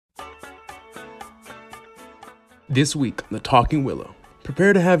This week on The Talking Willow,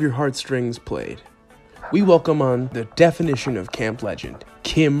 prepare to have your heartstrings played. We welcome on the definition of camp legend,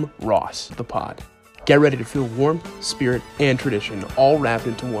 Kim Ross, the pod. Get ready to feel warmth, spirit, and tradition all wrapped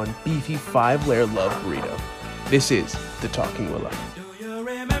into one beefy 5-layer love burrito. This is The Talking Willow.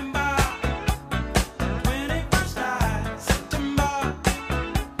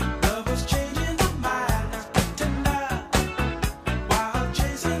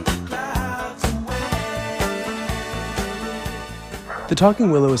 The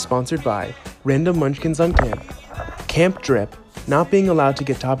Talking Willow is sponsored by Random Munchkins on Camp, Camp Drip, not being allowed to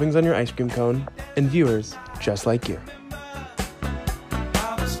get toppings on your ice cream cone, and viewers just like you.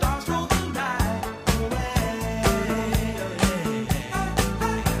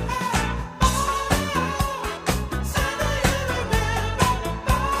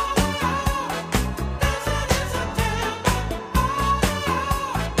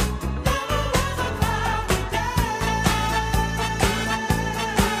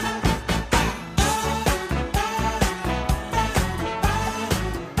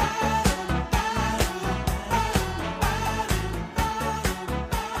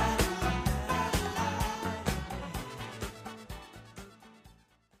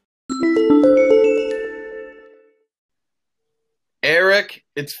 Eric,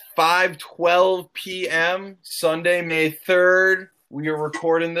 it's 5:12 p.m. Sunday, May 3rd. We are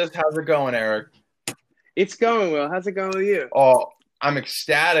recording this. How's it going, Eric? It's going well. How's it going with you? Oh, I'm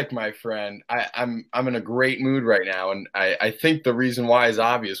ecstatic, my friend. I'm in a great mood right now, and I think the reason why is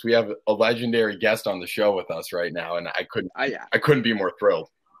obvious. We have a legendary guest on the show with us right now, and I couldn't be more thrilled.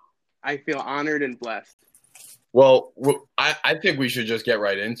 I feel honored and blessed. Well, I think we should just get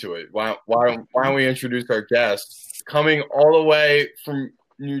right into it. Why don't we introduce our guest? Coming all the way from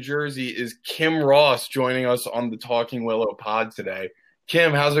New Jersey is Kim Ross joining us on the Talking Willow pod today.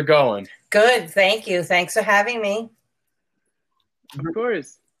 Kim, how's it going? Good, thank you. Thanks for having me. Of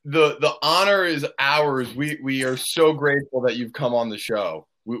course. The honor is ours. We are so grateful that you've come on the show.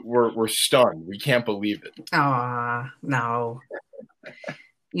 We're stunned. We can't believe it. No.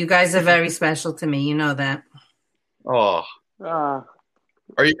 You guys are very special to me. You know that. Oh. Have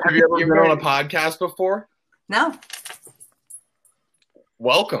you ever been on a podcast before? No.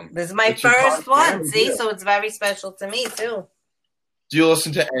 Welcome. This is my first one. See, so it's very special to me too. Do you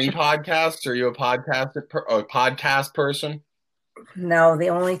listen to any podcasts? Are you a podcast person? No, the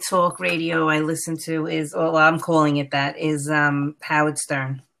only talk radio I listen to is, well, I'm calling it that, is Howard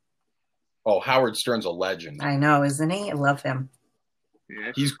Stern. Oh, Howard Stern's a legend. I know, isn't he? I love him.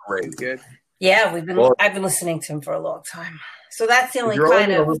 Yeah, he's great. He's good. Yeah, I've been listening to him for a long time. So that's the only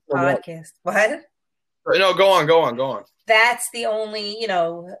kind of podcast. What? No, go on. That's the only,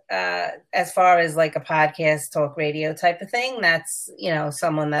 as far as like a podcast, talk radio type of thing, that's,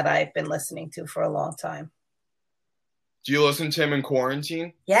 someone that I've been listening to for a long time. Do you listen to him in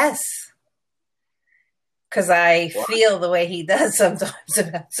quarantine? Yes. Because I feel the way he does sometimes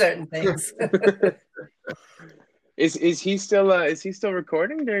about certain things. Is he still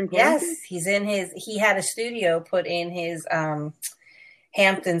recording during quarantine? Yes, he had a studio put in his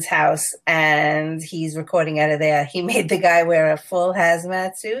Hampton's house, and he's recording out of there. He made the guy wear a full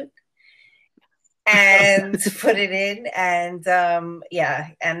hazmat suit and put it in, and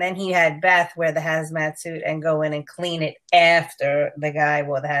and then he had Beth wear the hazmat suit and go in and clean it after the guy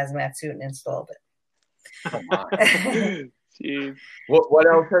wore the hazmat suit and installed it. Come on. Jeez. What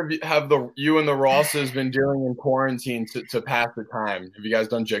else have you and the Rosses been doing in quarantine to pass the time? Have you guys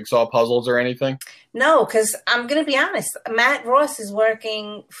done jigsaw puzzles or anything? No, because I'm going to be honest. Matt Ross is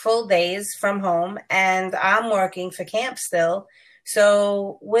working full days from home, and I'm working for camp still.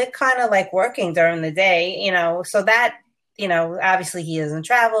 So we're kind of like working during the day, so that, obviously he doesn't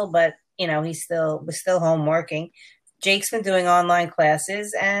travel, but, we're still home working. Jake's been doing online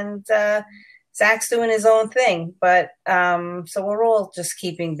classes, and Zach's doing his own thing, but so we're all just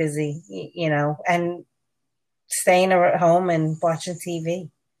keeping busy, and staying at home and watching TV.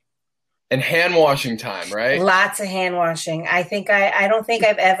 And hand washing time, right? Lots of hand washing. I don't think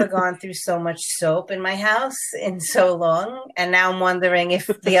I've ever gone through so much soap in my house in so long, and now I'm wondering if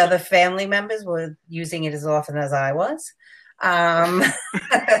the other family members were using it as often as I was. And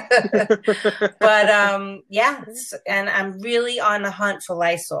I'm really on the hunt for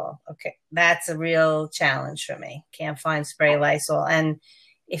Lysol. Okay, that's a real challenge for me. Can't find spray Lysol. And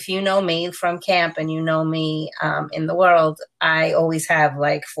if you know me from camp and you know me in the world, I always have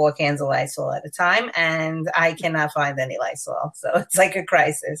like 4 cans of Lysol at a time, and I cannot find any Lysol. So it's like a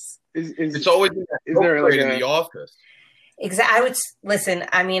crisis. It's always in the office. Exactly. I would listen.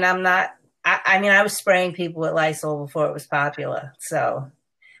 I mean, I was spraying people with Lysol before it was popular. So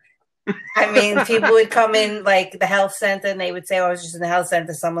I mean, people would come in like the health center and they would say, oh, I was just in the health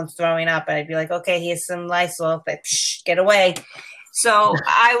center, someone's throwing up. And I'd be like, okay, here's some Lysol. But get away. So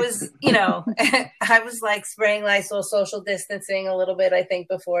I was, I was like spraying Lysol, social distancing a little bit, I think,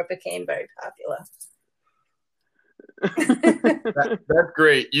 before it became very popular. That's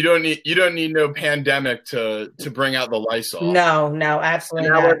great. You don't need no pandemic to bring out the Lysol. No, absolutely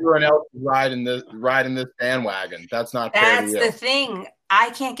and now not. everyone else is riding this bandwagon. That's not fair to you. That's the thing.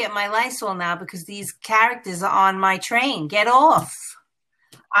 I can't get my Lysol now because these characters are on my train. Get off.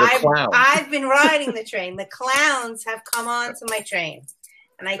 I've been riding the train. The clowns have come onto my train,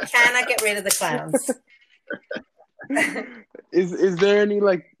 and I cannot get rid of the clowns. Is there any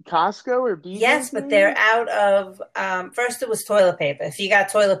like Costco or BJ's? Yes, but they're out of. First, it was toilet paper. If you got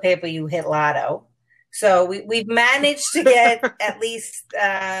toilet paper, you hit lotto. So we've managed to get at least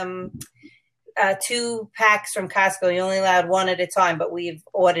 2 packs from Costco. You only allowed 1 at a time, but we've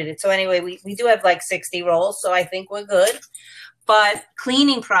ordered it. So anyway, we do have like 60 rolls, so I think we're good. But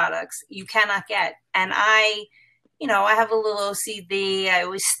cleaning products you cannot get, and I have a little OCD. I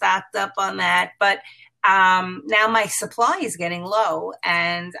always stocked up on that, but now my supply is getting low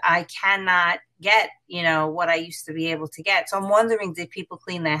and I cannot get, what I used to be able to get. So I'm wondering, did people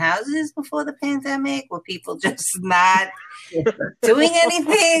clean their houses before the pandemic? Were people just not doing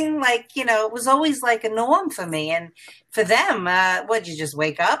anything? Like, it was always like a norm for me. And for them, what'd you just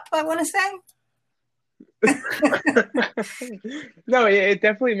wake up, I want to say? No, it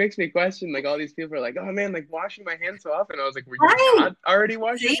definitely makes me question. Like all these people are like, "Oh man, like washing my hands so often." I was like, "Were you not already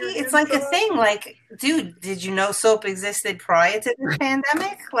washing?" See, it's like a thing. Like, dude, did you know soap existed prior to this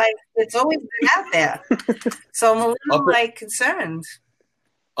pandemic? Like, it's always been out there. So I'm a little concerned.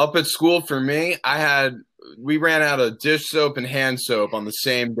 Up at school for me, we ran out of dish soap and hand soap on the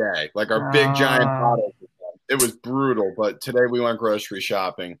same day. Like our big giant bottles. It was brutal. But today we went grocery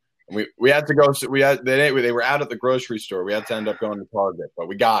shopping. We had to go. They were out at the grocery store. We had to end up going to Target, but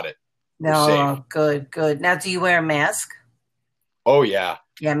we got it. No, good. Now, do you wear a mask? Oh yeah.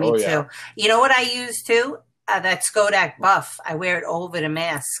 Yeah, me too. Yeah. You know what I use too? That Skodak Buff. I wear it over the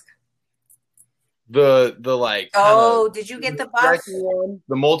mask. The like. Oh, did you get the Buff? One,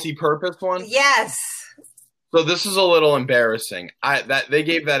 the multi-purpose one. Yes. So this is a little embarrassing. They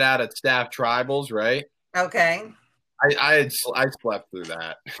gave that out at staff tribals, right? Okay. I slept through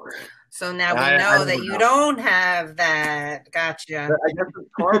that. So now we know that you don't have that. Gotcha. I guess it's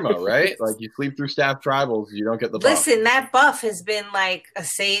karma, right? Like you sleep through staff tribals, you don't get the buff. Listen, that buff has been like a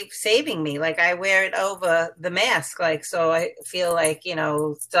saving me. Like I wear it over the mask, like so I feel like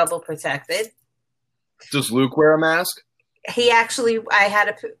double protected. Does Luke wear a mask? He actually, I had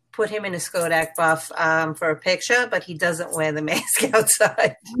to put him in a Skodak Buff for a picture, but he doesn't wear the mask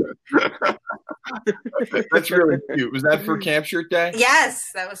outside. That's really cute. Was that for Camp Shirt Day? Yes,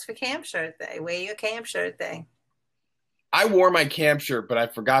 that was for Camp Shirt Day. Wear your Camp Shirt Day. I wore my camp shirt, but I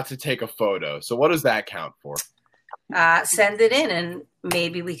forgot to take a photo. So what does that count for? Send it in, and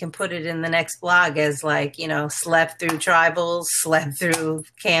maybe we can put it in the next blog as like, slept through tribals, slept through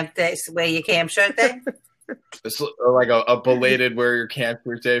Camp Day, wear your Camp Shirt Day. It's like a belated wear your Camp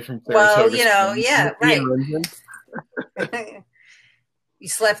Shirt Day from Sarasota. Well, yeah, right. You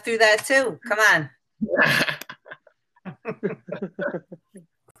slept through that too. Come on.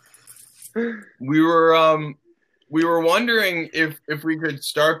 We were wondering if we could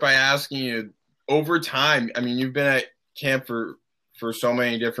start by asking you over time. I mean, you've been at camp for so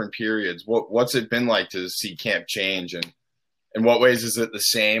many different periods. What's it been like to see camp change, and in what ways is it the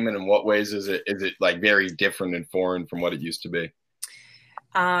same, and in what ways is it like very different and foreign from what it used to be?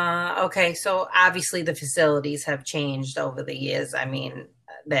 Okay, so obviously the facilities have changed over the years. I mean,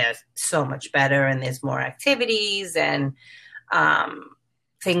 they're so much better, and there's more activities and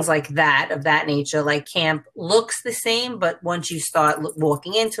things like that, of that nature. Like camp looks the same, but once you start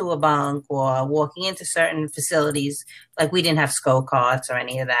walking into a bunk or walking into certain facilities, like we didn't have SCO carts or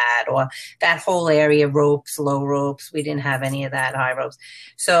any of that, or that whole area, ropes, low ropes, we didn't have any of that, high ropes.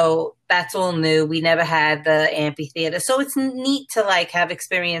 So that's all new. We never had the amphitheater. So it's neat to like have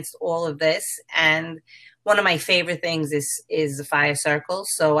experienced all of this. And one of my favorite things is the fire circle.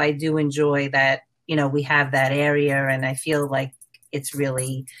 So I do enjoy that, we have that area, and I feel like it's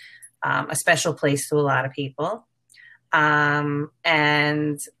really a special place to a lot of people. And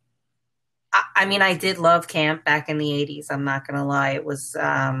I mean, I did love camp back in the 80s. I'm not going to lie. It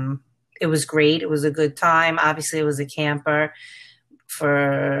was great. It was a good time. Obviously, I was a camper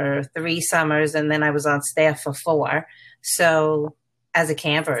for 3 summers, and then I was on staff for 4. So as a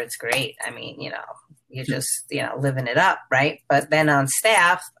camper, it's great. I mean, you're just, living it up, right? But then on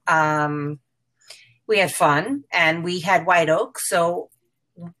staff, we had fun, and we had white oak. So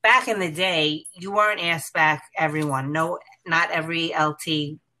back in the day, you weren't asked back everyone. No, not every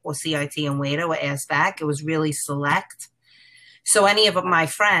LT or CIT and waiter were asked back. It was really select. So any of my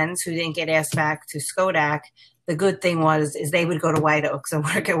friends who didn't get asked back to Skodak, the good thing is they would go to White Oaks and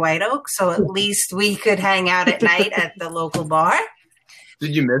work at White Oaks. So at least we could hang out at night at the local bar.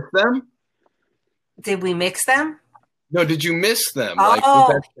 Did you miss them? Did we mix them? No, did you miss them?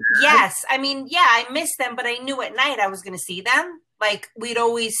 Yes. I mean, yeah, I missed them, but I knew at night I was going to see them. Like, we'd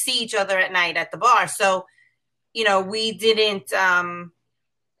always see each other at night at the bar. So, we didn't,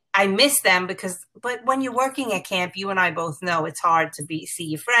 I missed them but when you're working at camp, you and I both know it's hard to see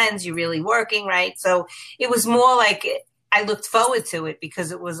your friends. You're really working, right? So it was more like I looked forward to it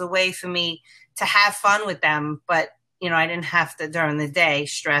because it was a way for me to have fun with them. But, I didn't have to during the day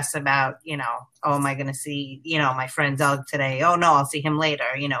stress about, oh, am I going to see, my friend Doug today? Oh, no, I'll see him later,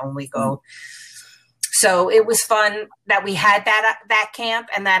 when we go. So it was fun that we had that camp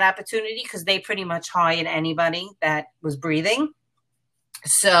and that opportunity because they pretty much hired anybody that was breathing.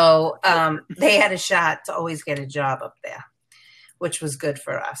 So they had a shot to always get a job up there, which was good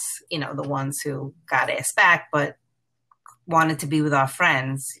for us, the ones who got asked back, but wanted to be with our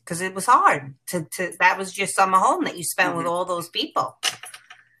friends because it was hard that was your summer home that you spent with all those people.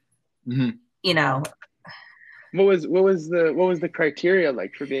 Mm-hmm. What was the criteria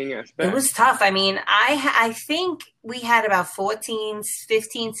like for being asked back? It was tough. I mean, I think we had about 15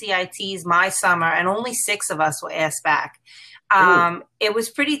 CITs my summer, and only 6 of us were asked back. It was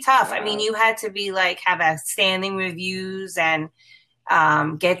pretty tough. Wow. I mean, you had to be have outstanding reviews and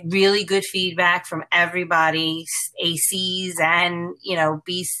get really good feedback from everybody, ACs and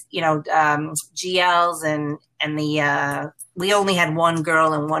GLs and the we only had one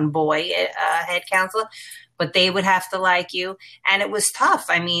girl and one boy head counselor, but they would have to like you, and it was tough.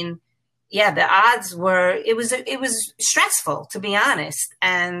 I mean, yeah, the odds were it was stressful, to be honest,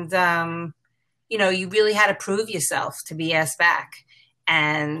 and you really had to prove yourself to be asked back,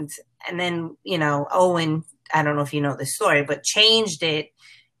 and then Owen, I don't know if you know this story, but changed it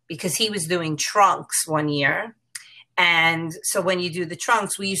because he was doing trunks one year. And so when you do the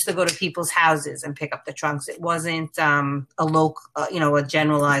trunks, we used to go to people's houses and pick up the trunks. It wasn't a a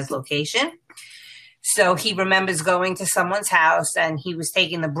generalized location. So he remembers going to someone's house and he was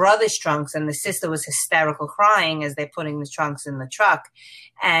taking the brother's trunks and the sister was hysterical crying as they're putting the trunks in the truck.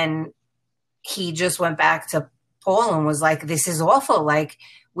 And he just went back to Paul and was like, this is awful. Like,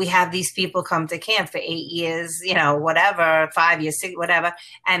 we have these people come to camp for 8 years, whatever, 5 years, 6, whatever.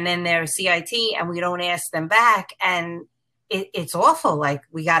 And then they're CIT and we don't ask them back. And it's awful. Like,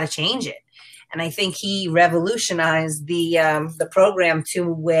 we got to change it. And I think he revolutionized the program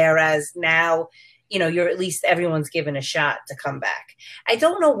to whereas now, you're at least everyone's given a shot to come back. I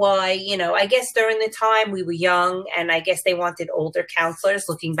don't know why, I guess during the time we were young and I guess they wanted older counselors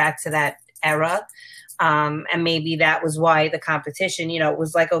looking back to that era. And maybe that was why the competition, it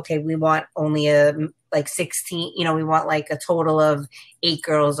was like, okay, we want only 16, we want like a total of 8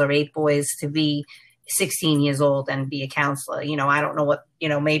 girls or 8 boys to be 16 years old and be a counselor. I don't know what,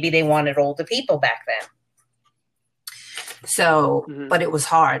 maybe they wanted older people back then. So, but it was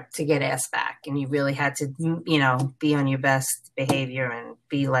hard to get asked back and you really had to, be on your best behavior and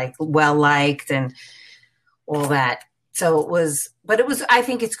be well-liked and all that. So I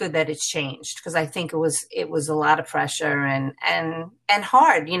think it's good that it's changed because I think it was a lot of pressure and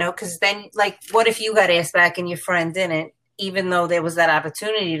hard, because then what if you got asked back and your friend didn't, even though there was that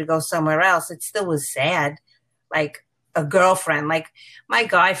opportunity to go somewhere else, it still was sad. Like a girlfriend, like my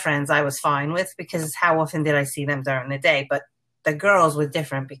guy friends, I was fine with because how often did I see them during the day? But the girls were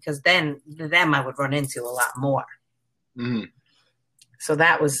different because then them I would run into a lot more. Mm-hmm. So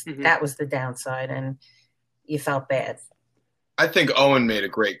that was the downside and you felt bad. I think Owen made a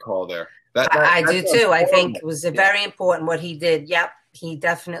great call there. I do too. I think it was very important what he did. Yep. He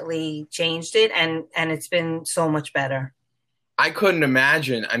definitely changed it and it's been so much better. I couldn't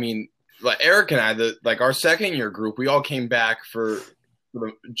imagine. I mean, like Eric and I, our second year group, we all came back for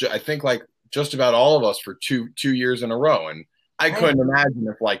I think just about all of us for two years in a row. And I couldn't imagine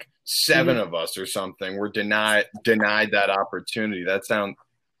if 7 of us or something were denied that opportunity.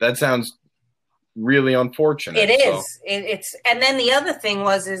 That sounds really unfortunate. It is. It's and then the other thing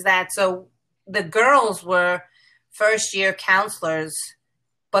is that so the girls were first year counselors,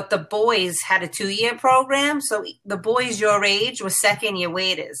 but the boys had a 2-year program. So the boys your age were second year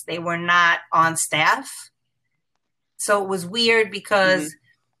waiters. They were not on staff. So it was weird because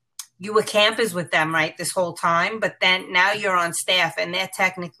you were campers with them, right, this whole time. But then now you're on staff and they're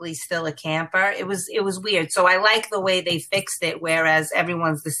technically still a camper. It was weird. So I like the way they fixed it, whereas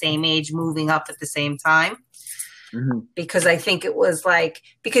everyone's the same age moving up at the same time. because I think it was like,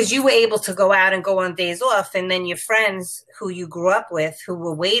 because you were able to go out and go on days off, and then your friends who you grew up with, who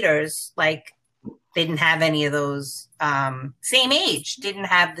were waiters, like they didn't have any of those, same age, didn't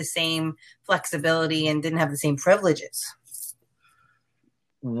have the same flexibility and didn't have the same privileges.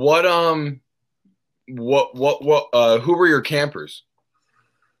 Who were your campers?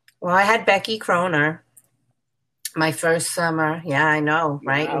 Well, I had Becky Croner my first summer. Yeah, I know,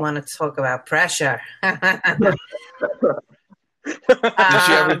 right? Wow. You want to talk about pressure. Did she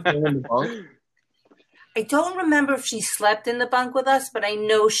ever stay in the bunk? I don't remember if she slept in the bunk with us, but I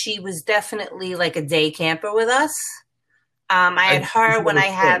know she was definitely like a day camper with us. I had her when I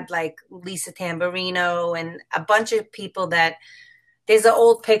had like Lisa Tamburino and a bunch of people that there's an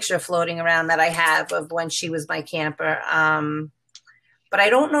old picture floating around that I have of when she was my camper. But I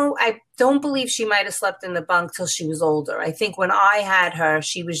don't know. I don't believe she might have slept in the bunk till she was older. I think when I had her,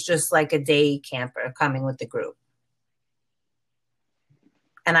 she was just like a day camper coming with the group.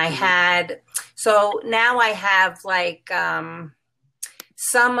 And I had, so now I have like some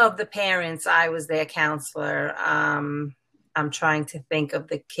of the parents, I was their counselor. I'm trying to think of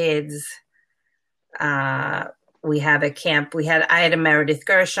the kids. We have a camp. I had a Meredith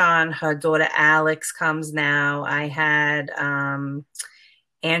Gershon. Her daughter Alex comes now. I had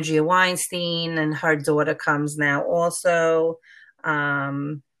Andrea Weinstein and her daughter comes now also.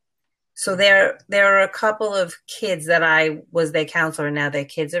 So there are a couple of kids that I was their counselor, and now their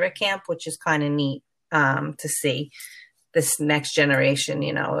kids are at camp, which is kind of neat to see this next generation,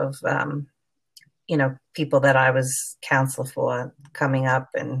 of people that I was counselor for coming up.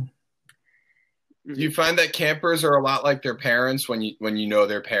 And do you find that campers are a lot like their parents when you know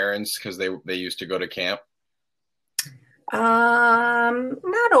their parents because they used to go to camp?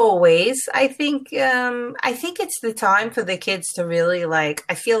 Not always. I think it's the time for the kids to really like,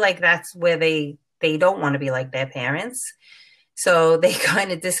 I feel like that's where they don't want to be like their parents. So they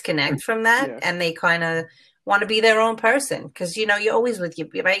kind of disconnect from that and they kind of want to be their own person. Cause you're always with your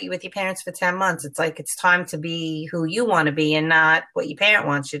parents for 10 months. It's like, it's time to be who you want to be and not what your parent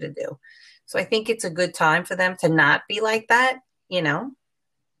wants you to do. So I think it's a good time for them to not be like that,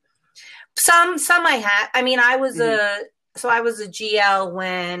 Some I had. I mean, I was a GL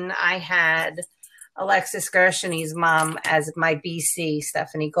when I had Alexis Gershony's mom as my BC,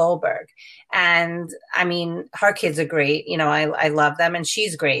 Stephanie Goldberg. And I mean, her kids are great. I love them and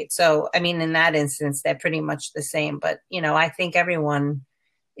she's great. So, I mean, in that instance, they're pretty much the same. But, I think everyone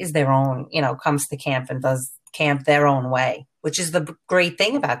is their own, comes to camp and does camp their own way, which is the great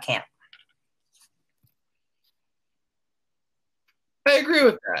thing about camp. I agree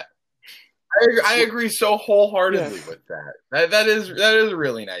with that. I agree so wholeheartedly with that. That is a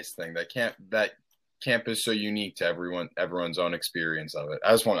really nice thing. That camp is so unique to everyone's own experience of it.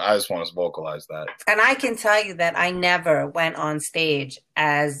 I just want to vocalize that. And I can tell you that I never went on stage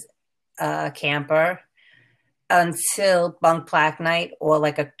as a camper until Bunk Plaque Night or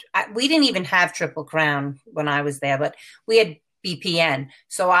we didn't even have Triple Crown when I was there, but we had BPN.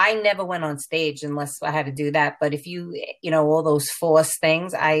 So I never went on stage unless I had to do that. But if all those forced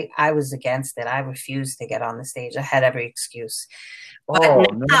things, I was against it. I refused to get on the stage. I had every excuse. But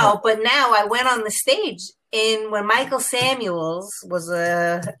now I went on the stage when Michael Samuels was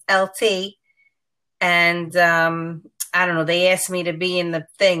a LT, and I don't know, they asked me to be in the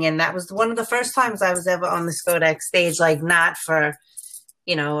thing, and that was one of the first times I was ever on the Skodak stage, not for a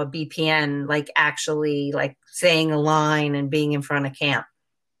BPN, actually saying a line and being in front of camp.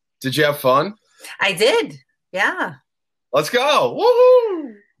 Did you have fun? I did. Yeah. Let's go.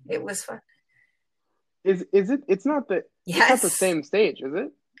 Woohoo! It was fun. Is it? It's not the. Yes. It's not the same stage, is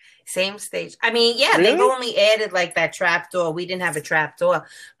it? Same stage. I mean, yeah, really? They've only added that trap door. We didn't have a trap door,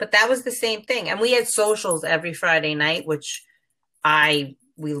 but that was the same thing. And we had socials every Friday night, which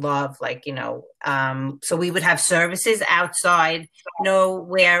we love, so we would have services outside,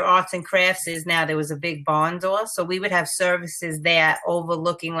 where arts and crafts is now. There was a big barn door. So we would have services there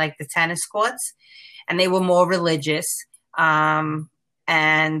overlooking the tennis courts, and they were more religious.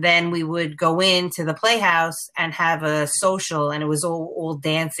 And then we would go into the Playhouse and have a social, and it was all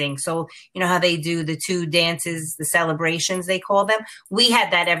dancing. So, how they do the two dances, the celebrations, they call them. We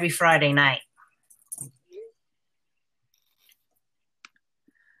had that every Friday night.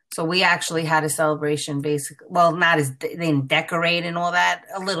 So we actually had a celebration, basically. Well, not as they didn't decorate and all that,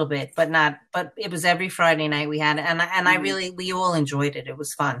 a little bit, but it was every Friday night we had it. And we all enjoyed it. It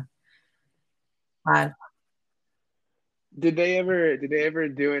was fun. Did they ever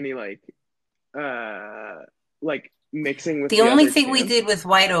do any mixing with the only thing camps? We did with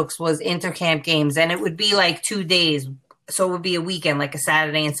White Oaks was intercamp games, and it would be 2 days. So it would be a weekend, a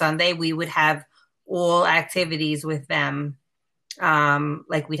Saturday and Sunday. We would have all activities with them.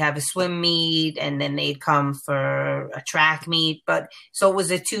 Like we'd have a swim meet and then they'd come for a track meet. But so it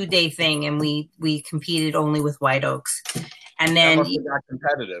was a 2-day thing and we competed only with White Oaks. And then that must have got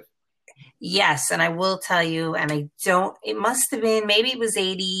competitive. Yes, and I will tell you, and it must have been, maybe it was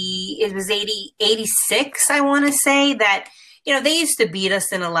 86, I want to say, that, they used to beat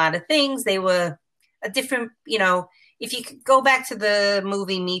us in a lot of things. They were a different, if you could go back to the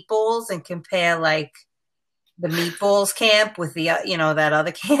movie Meatballs and compare like the Meatballs camp with the, that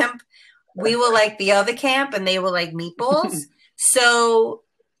other camp, we were like the other camp and they were like Meatballs. So,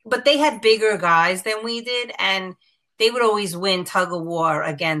 but they had bigger guys than we did, and they would always win tug of war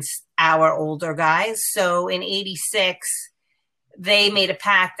against our older guys. So in 86, they made a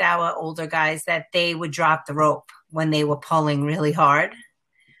pact, our older guys, that they would drop the rope when they were pulling really hard.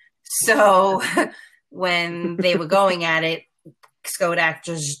 So when they were going at it, Skodak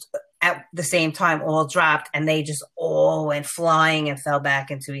just at the same time all dropped and they just all went flying and fell back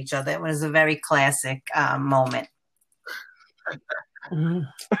into each other. It was a very classic moment.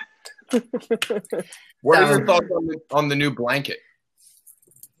 What are your thoughts on the new blanket?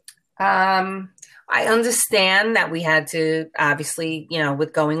 I understand that we had to, obviously,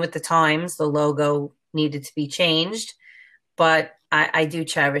 with going with the times, the logo needed to be changed, but I do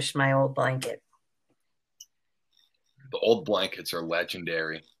cherish my old blanket. The old blankets are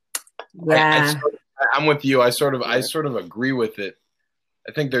legendary. Yeah. I'm with you. I sort of agree with it.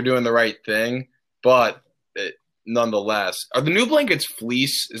 I think they're doing the right thing, but nonetheless, are the new blankets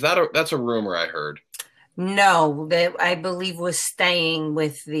fleece? That's a rumor I heard. No, I believe we're staying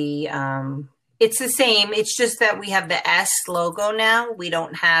with the, it's the same. It's just that we have the S logo now. We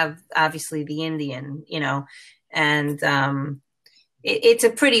don't have, obviously, the Indian, and it's a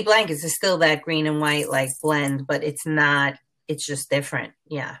pretty blanket. It's still that green and white, like, blend, but it's not, it's just different.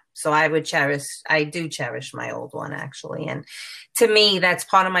 Yeah. So I do cherish my old one, actually. And to me, that's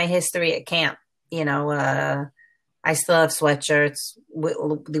part of my history at camp. I still have sweatshirts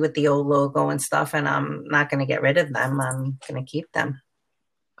with the old logo and stuff, and I'm not going to get rid of them. I'm going to keep them.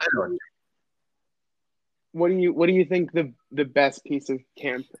 I know. What do you think the best piece of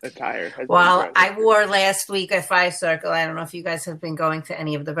camp attire has been? Well, I wore last week a 5 Circle. I don't know if you guys have been going to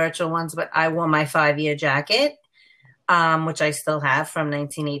any of the virtual ones, but I wore my 5-year jacket, which I still have from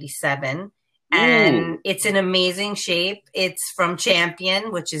 1987. And it's in amazing shape. It's from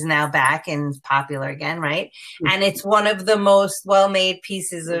Champion, which is now back and popular again, right? And it's one of the most well-made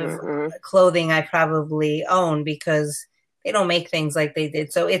pieces of clothing I probably own because they don't make things like they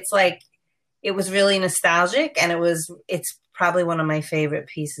did. So it's like, it was really nostalgic, and it's probably one of my favorite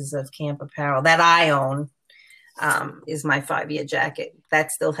pieces of camp apparel that I own, is my 5-year jacket.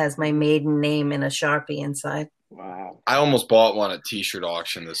 That still has my maiden name in a Sharpie inside. Wow. I almost bought one at T-shirt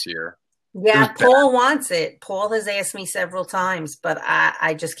auction this year. Yeah, Paul wants it. Paul has asked me several times, but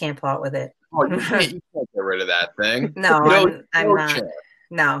I just can't part with it. Oh, you can't get rid of that thing. No, I'm not.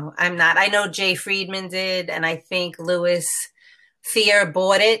 No, I'm not. I know Jay Friedman did, and I think Louis Fear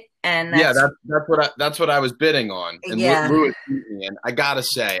bought it. And that's what I was bidding on. And yeah. Louis, and I gotta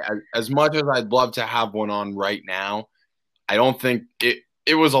say, as much as I'd love to have one on right now, I don't think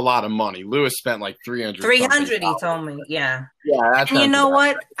it was a lot of money. Louis spent like $300. He told me, yeah. Yeah, that's. And you know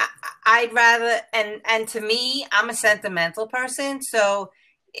what? I'd rather, and to me, I'm a sentimental person, so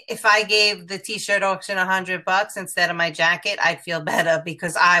if I gave the T-shirt auction $100 instead of my jacket, I'd feel better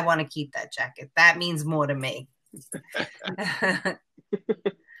because I want to keep that jacket. That means more to me.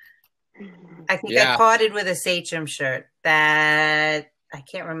 I think I parted with a Sachem shirt that I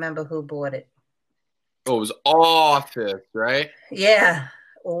can't remember who bought it. Oh, it was Office, right? Yeah,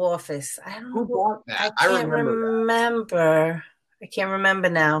 Office. I don't know. Who bought that? I can't remember. I can't remember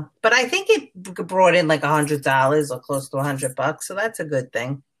now. But I think it brought in like $100 or close to $100, so that's a good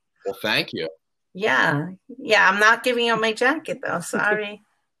thing. Well, thank you. Yeah. I'm not giving up my jacket though. Sorry.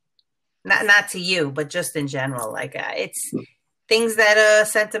 Not to you, but just in general. Like it's things that are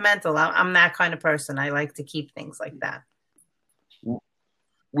sentimental. I'm that kind of person. I like to keep things like that.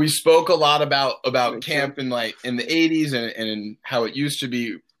 We spoke a lot about camp in the 80s and how it used to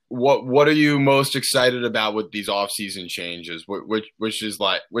be. What are you most excited about with these off-season changes? Which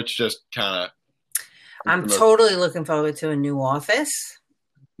just kind of. I'm totally looking forward to a new office.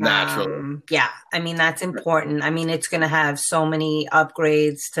 Naturally. Yeah, I mean, that's important. I mean, it's going to have so many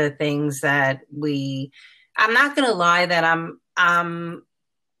upgrades to things that I'm not going to lie that I'm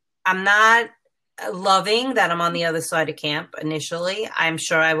not loving that I'm on the other side of camp initially. I'm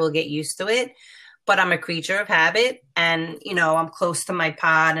sure I will get used to it, but I'm a creature of habit, and I'm close to my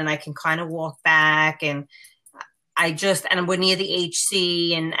pod and I can kind of walk back, and and we're near the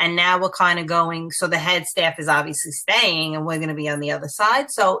HC, and now we're kind of going. So the head staff is obviously staying, and we're going to be on the other side.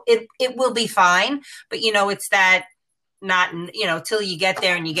 So it will be fine. But it's that not till you get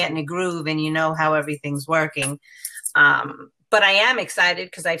there and you get in a groove and you know how everything's working. But I am excited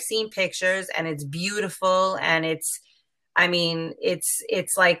because I've seen pictures and it's beautiful, and it's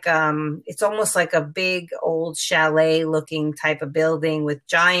like it's almost like a big old chalet looking type of building with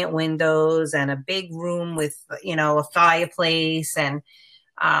giant windows and a big room with a fireplace, and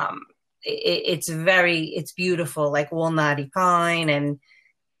it's beautiful, like walnutty pine, and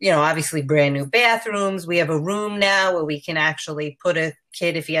obviously brand new bathrooms. We have a room now where we can actually put a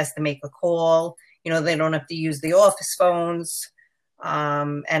kid if he has to make a call. They don't have to use the office phones.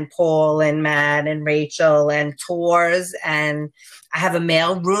 And Paul and Matt and Rachel and tours, and I have a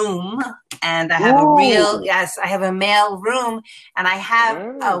mail room, and I have I have a mail room, and I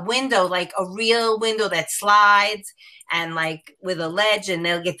have a window, like a real window that slides and like with a ledge, and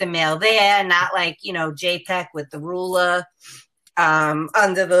they'll get the mail there, not like, JPEG with the ruler,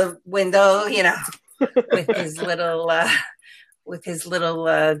 under the window, with his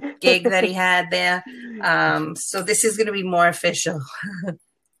little gig that he had there. So this is going to be more official.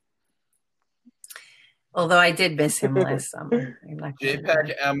 Although I did miss him last summer.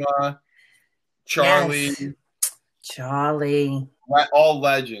 JPEG, Emma, Charlie. Yes. Charlie. All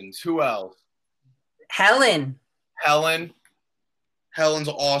legends. Who else? Helen. Helen's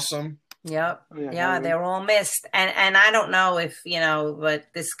awesome. Yep. Yeah, they're all missed. And I don't know if, but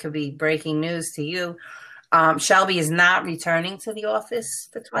this could be breaking news to you. Shelby is not returning to the office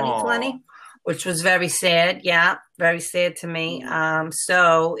for 2020, which was very sad. Yeah, very sad to me.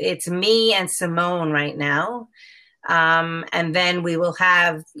 So it's me and Simone right now. And then we will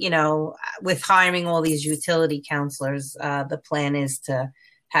have, with hiring all these utility counselors, the plan is to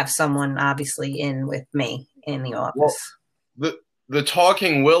have someone obviously in with me in the office. Well, the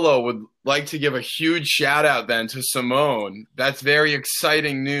Talking Willow would like to give a huge shout out then to Simone. That's very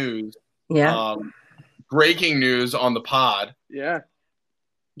exciting news. Yeah. Breaking news on the pod. Yeah.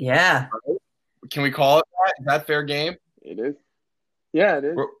 Yeah. Can we call it that? Is that fair game? It is. Yeah, it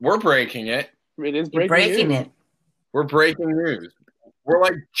is. We're breaking it. It is You're breaking news. it. We're breaking news. We're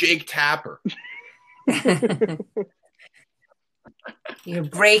like Jake Tapper. You're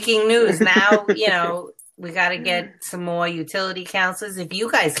breaking news. Now, we got to get some more utility counselors. If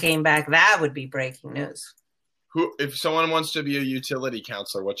you guys came back, that would be breaking news. If someone wants to be a utility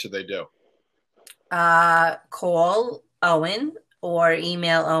counselor, what should they do? Call Owen or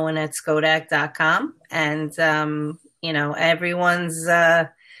email owen@skodak.com. And, everyone's,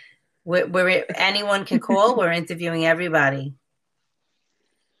 anyone can call. We're interviewing everybody.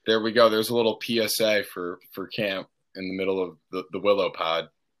 There we go. There's a little PSA for camp in the middle of the Willow pod.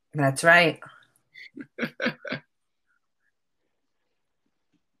 That's right.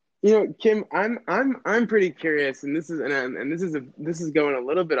 Kim, I'm pretty curious, and this is going a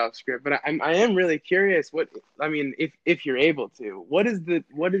little bit off script, but I am really curious. If you're able to, what is the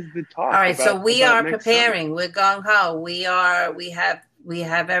talk? All right, about, so we are preparing. Summer? We're gung ho. We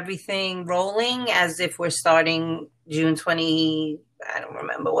have everything rolling as if we're starting June 20. I don't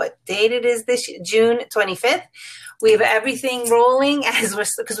remember what date it is this year, June 25th. We have everything rolling because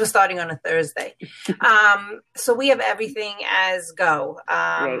we're starting on a Thursday. So we have everything as go.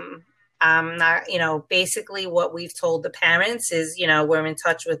 Right. Not, basically what we've told the parents is, we're in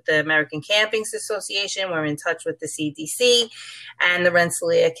touch with the American Camping Association. We're in touch with the CDC and the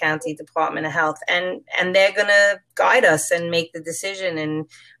Rensselaer County Department of Health. And they're going to guide us and make the decision.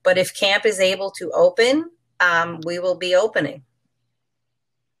 But if camp is able to open, we will be opening.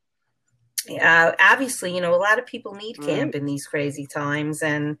 Obviously, a lot of people need camp in these crazy times.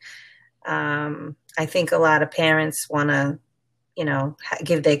 And I think a lot of parents want to,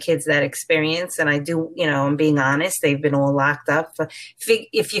 give their kids that experience. And I do, I'm being honest, they've been all locked up.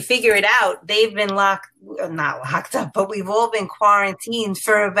 If you figure it out, they've been not locked up, but we've all been quarantined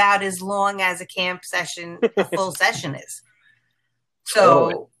for about as long as a full session is.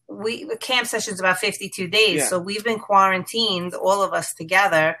 So the camp session is about 52 days. Yeah. So we've been quarantined, all of us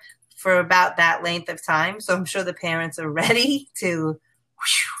together, for about that length of time. So I'm sure the parents are ready to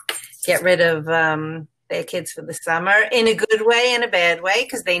get rid of their kids for the summer in a good way and a bad way,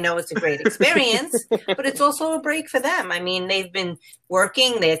 because they know it's a great experience, but it's also a break for them. I mean, they've been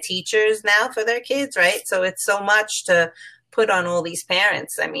working, they're teachers now for their kids, right? So it's so much to put on all these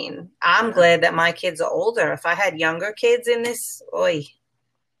parents. I mean, I'm glad that my kids are older. If I had younger kids in this, oy.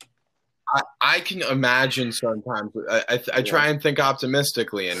 I can imagine sometimes. I try and think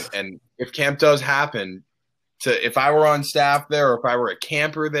optimistically, and if camp does happen, if I were on staff there, or if I were a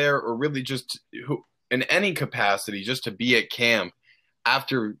camper there, or really just in any capacity just to be at camp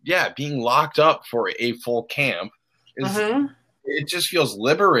after being locked up for a full camp is it just feels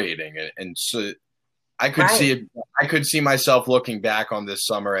liberating. And so I could see myself looking back on this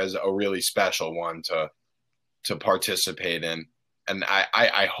summer as a really special one to participate in. And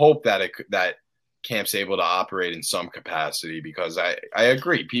I hope that that camp's able to operate in some capacity, because I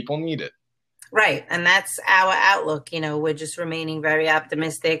agree, people need it. Right. And that's our outlook. You know, we're just remaining very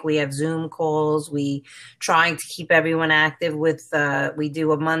optimistic. We have Zoom calls. We trying to keep everyone active with, we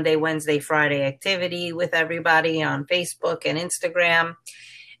do a Monday, Wednesday, Friday activity with everybody on Facebook and Instagram.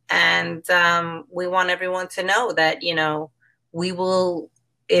 And we want everyone to know that, you know, we will,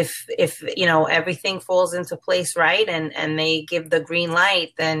 if you know, everything falls into place right and they give the green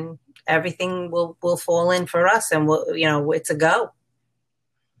light, then everything will fall in for us, and we'll, you know, it's a go.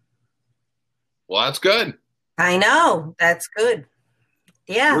 Well, that's good. I know. That's good.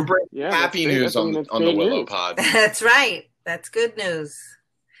 Yeah. We're bringing happy news on the Willow Pod. That's right. That's good news.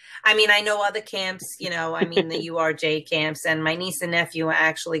 I mean, I know other camps, you know, I mean, the URJ camps, and my niece and nephew are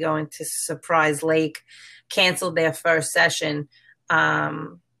actually going to Surprise Lake, canceled their first session.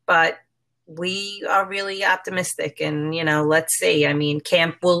 But we are really optimistic, and, you know, let's see. I mean,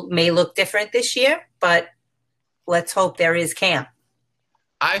 camp may look different this year, but let's hope there is camp.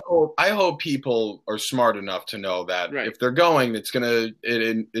 I hope people are smart enough to know that if they're going,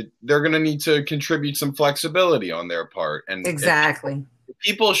 they're gonna need to contribute some flexibility on their part. And exactly, if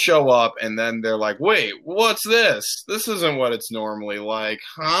people show up and then they're like, "Wait, what's this? This isn't what it's normally like,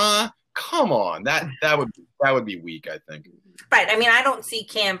 huh?" Come on, that would be weak, I think. Right. I mean, I don't see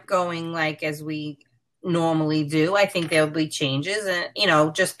camp going like as we normally do. I think there'll be changes, and, you know,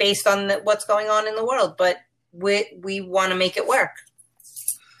 just based on what's going on in the world. But we want to make it work.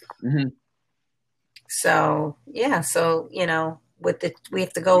 Mm-hmm. So, yeah. So, you know, we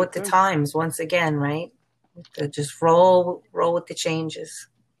have to go with the times once again, right? To just roll with the changes.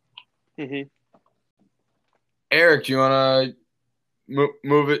 Mm-hmm. Eric, do you want to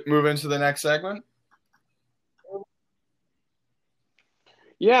move into the next segment?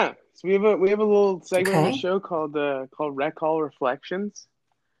 Yeah. So we have a little segment on the show called Rec Hall Reflections.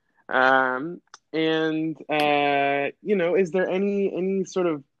 And you know, is there any sort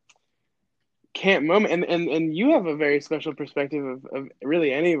of camp moment, and you have a very special perspective of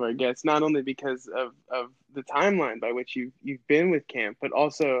really any of our guests, not only because of the timeline by which you've been with camp, but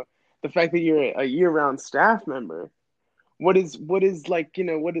also the fact that you're a year-round staff member. What is like, you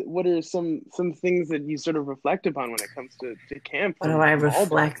know, what are some things that you sort of reflect upon when it comes to camp? What do I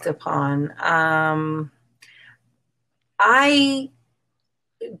reflect upon? I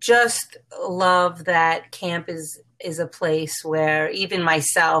just love that camp is a place where even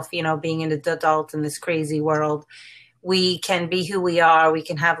myself, you know, being an adult in this crazy world, we can be who we are. We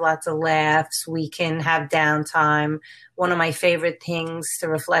can have lots of laughs. We can have downtime. One of my favorite things to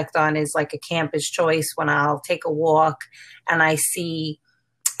reflect on is like a campus choice, when I'll take a walk and I see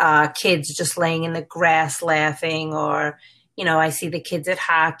kids just laying in the grass laughing, or, you know, I see the kids at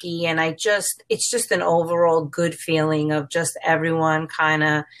hockey, and it's just an overall good feeling of just everyone kind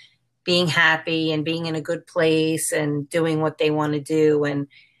of being happy and being in a good place and doing what they want to do. And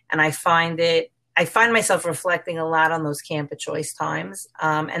I find myself reflecting a lot on those camp of choice times.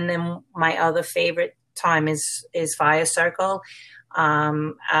 And then my other favorite time is Fire Circle.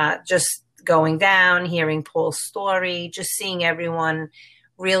 Just going down, hearing Paul's story, just seeing everyone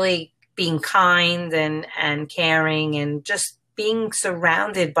really being kind and caring, and just being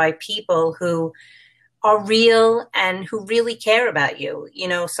surrounded by people who are real and who really care about you. You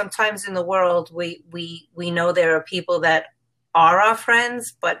know, sometimes in the world, we know there are people that are our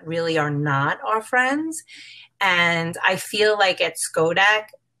friends, but really are not our friends. And I feel like at Schodack,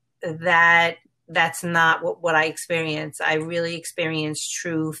 that's not what I experience. I really experience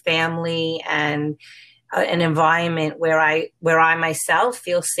true family and an environment where I myself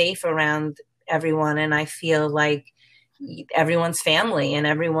feel safe around everyone, and I feel like everyone's family and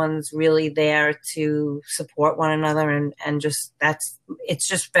everyone's really there to support one another, and just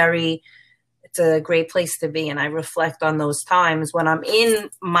it's a great place to be. And I reflect on those times when I'm in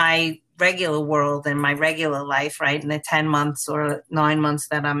my regular world and my regular life, right, in the 10 months or 9 months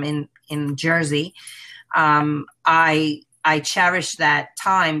that I'm in Jersey. I cherish that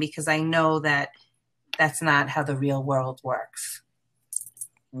time because I know that that's not how the real world works.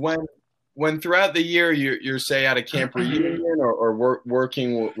 When throughout the year you're say at a camp reunion or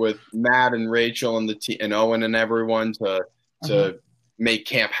working with Matt and Rachel and and Owen and everyone to make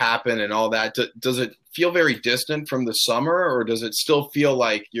camp happen and all that, does it feel very distant from the summer, or does it still feel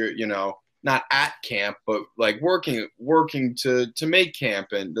like you're, you know, not at camp, but like working to make camp,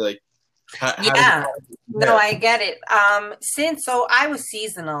 and like Yeah, no, I get it. So I was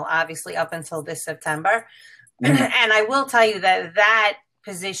seasonal, obviously, up until this September. And I will tell you that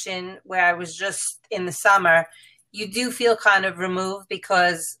position where I was just in the summer, you do feel kind of removed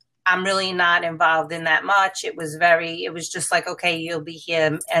because I'm really not involved in that much. It was just like, okay, you'll be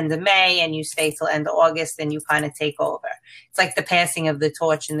here end of May and you stay till end of August and you kind of take over. It's like the passing of the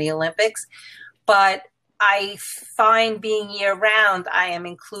torch in the Olympics. But I find being year round, I am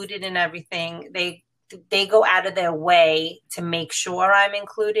included in everything. They go out of their way to make sure I'm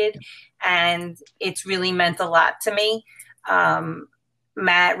included. And it's really meant a lot to me.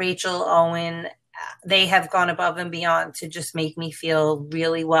 Matt, Rachel, Owen, they have gone above and beyond to just make me feel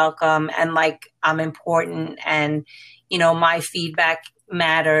really welcome and like I'm important and, my feedback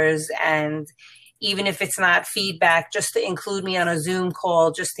matters. And even if it's not feedback, just to include me on a Zoom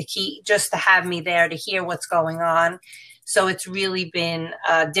call, just to have me there to hear what's going on. So it's really been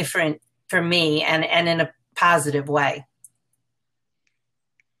different for me and in a positive way.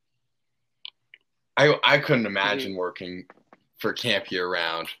 I couldn't imagine working for camp year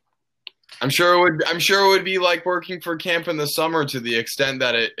round. I'm sure it would be like working for camp in the summer to the extent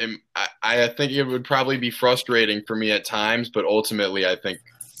that I think it would probably be frustrating for me at times, but ultimately I think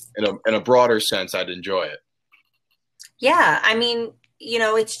in a broader sense I'd enjoy it. Yeah, I mean,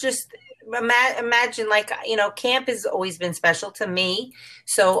 it's just imagine like, camp has always been special to me.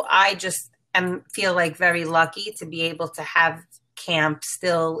 So I just feel like very lucky to be able to have camp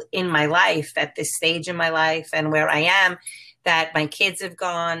still in my life at this stage in my life and where I am, that my kids have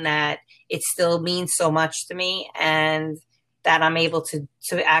gone, that it still means so much to me and that I'm able to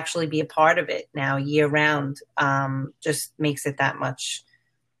actually be a part of it now year round. Just makes it that much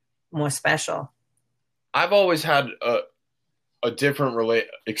more special. I've always had a different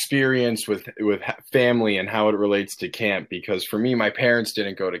experience with family and how it relates to camp, because for me, my parents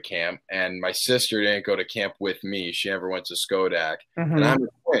didn't go to camp and my sister didn't go to camp with me. She never went to Skodak. Mm-hmm. And I'm a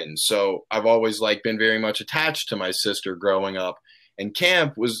twin. So I've always been very much attached to my sister growing up, and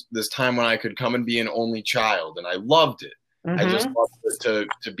camp was this time when I could come and be an only child. And I loved it. Mm-hmm. I just loved it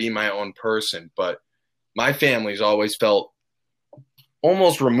to be my own person. But my family's always felt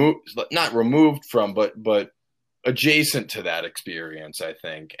almost not removed from, but adjacent to that experience, I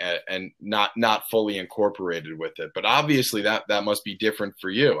think, and not fully incorporated with it. But obviously that must be different for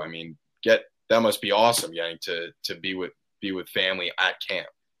you. I mean, that must be awesome getting to be with family at camp.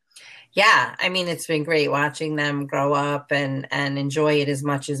 Yeah, I mean, it's been great watching them grow up and enjoy it as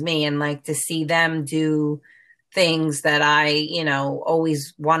much as me, and to see them do things that I,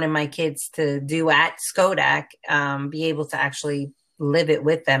 always wanted my kids to do at Skodak, be able to actually live it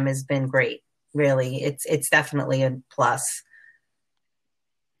with them has been great. Really, it's definitely a plus.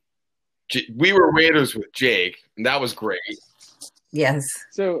 We were waiters with Jake, and that was great. Yes.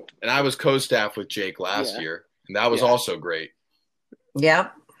 And I was co-staff with Jake last year, and that was also great.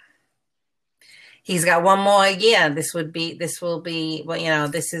 Yep. He's got one more year. This will be, this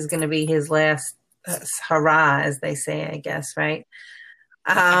is going to be his last hurrah, as they say, I guess, right?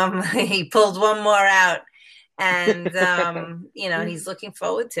 He pulled one more out. And, he's looking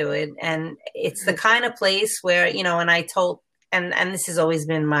forward to it. And it's the kind of place where, and I told, and this has always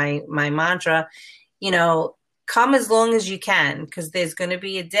been my mantra, come as long as you can, because there's going to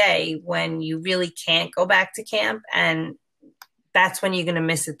be a day when you really can't go back to camp. And that's when you're going to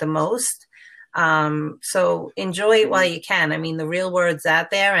miss it the most. So enjoy it while you can. I mean, the real world's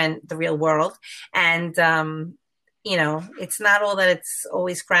out there and the real world. And, it's not all that it's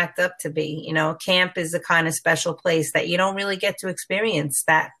always cracked up to be. Camp is the kind of special place that you don't really get to experience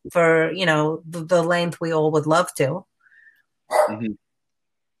that for, the length we all would love to. Mm-hmm.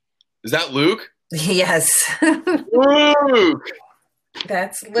 Is that Luke? Yes. Luke!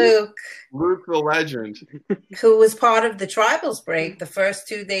 That's Luke. Luke the legend. Who was part of the tribals break, the first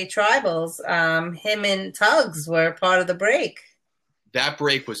 2-day tribals. Him and Tugs were part of the break. That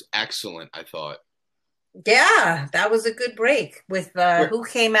break was excellent, I thought. Yeah, that was a good break with who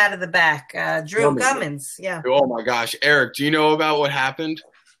came out of the back? Drew Gummins. Yeah. Oh my gosh, Eric, do you know about what happened?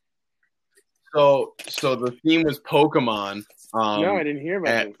 So the theme was Pokemon. No, I didn't hear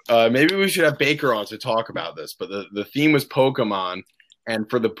about it. Maybe we should have Baker on to talk about this. But the theme was Pokemon, and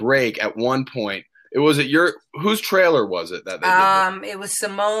for the break, at one point, whose trailer was it that they did this? It was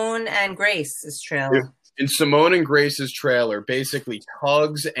Simone and Grace's trailer. In Simone and Grace's trailer, basically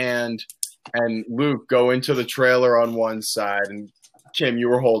Tugs and Luke go into the trailer on one side, and Kim, you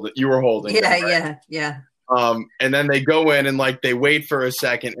were holding. Yeah, them, right? yeah. And then they go in and they wait for a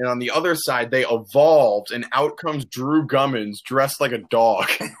second, and on the other side they evolved, and out comes Drew Gummins dressed like a dog.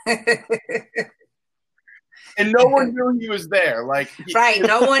 And no one knew he was there. Right.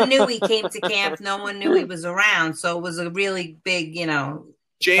 No one knew he came to camp. No one knew he was around. So it was a really big, Jana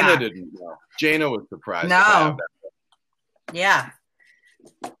shock. didn't know. Jana was surprised. No. Yeah.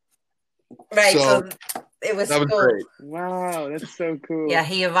 Right. So it was that was cool. great. Wow, that's so cool. Yeah,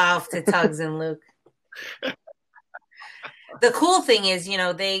 he evolved to Tugs and Luke. The cool thing is,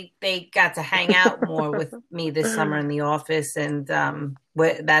 they got to hang out more with me this summer in the office, and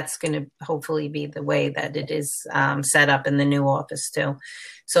that's going to hopefully be the way that it is set up in the new office too.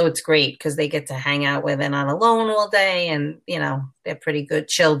 So it's great because they get to hang out with and not alone all day, and they're pretty good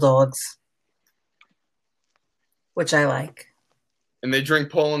chill dogs, which I like. And they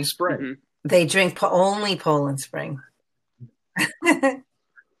drink Poland Spring. Mm-hmm. They drink only Poland Spring.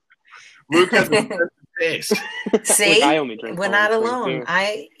 Luke has a taste. See, I only drink we're Poland not Spring, alone.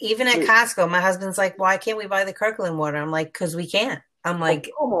 too. Even at Costco, my husband's like, "Why can't we buy the Kirkland water?" I'm like, "Because we can't." I'm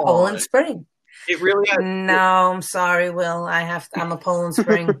like, come on. Poland Spring. It really has. No, I'm sorry, Will. I'm a Poland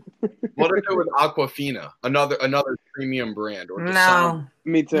Spring. What if it was Aquafina, another premium brand? Or No,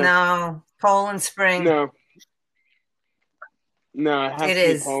 Me too. no, Poland Spring. No, it has It to be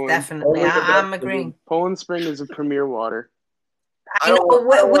is Poland. definitely. I'm agreeing. Poland Spring is a premier water. I know, don't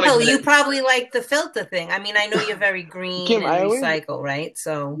wanna Will, get you it. probably like the filter thing. I mean, I know you're very green Kim, and I always- recycle, right?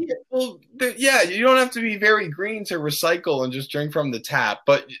 So Yeah, well, you don't have to be very green to recycle and just drink from the tap.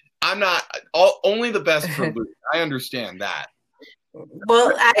 But I'm not only the best for Luke. I understand that.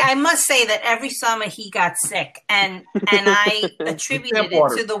 well, I must say that every summer he got sick, and I attributed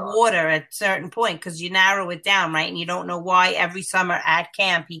it to the water at a certain point because you narrow it down, right? And you don't know why every summer at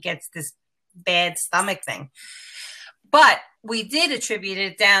camp he gets this bad stomach thing. But we did attribute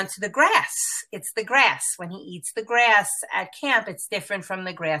it down to the grass. It's the grass. When he eats the grass at camp, it's different from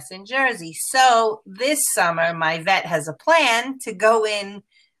the grass in Jersey. So this summer, my vet has a plan to go in,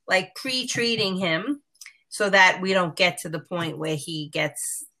 like pre-treating him so that we don't get to the point where he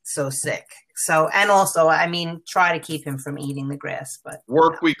gets so sick. So, and also, I mean, try to keep him from eating the grass. But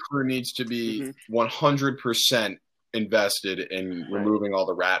Work week crew needs to be 100% invested in removing all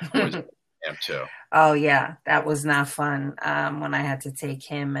the rat poison from camp too. Oh yeah, that was not fun. When I had to take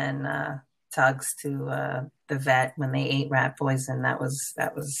him and Tugs to the vet when they ate rat poison, that was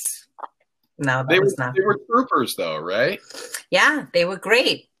not. They were troopers though, right? Yeah, they were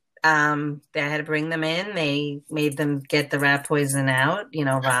great. They had to bring them in. They made them get the rat poison out,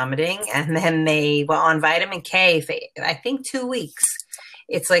 vomiting, and then they were on vitamin K for I think 2 weeks.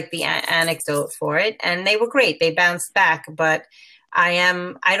 It's like the anecdote for it, and they were great. They bounced back, but I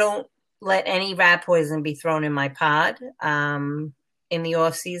don't let any rat poison be thrown in my pod in the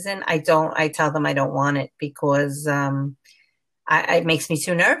off season. I tell them I don't want it because it makes me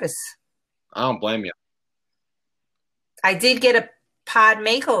too nervous. I don't blame you. I did get a pod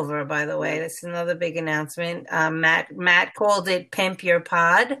makeover, by the way. That's another big announcement. Matt called it Pimp Your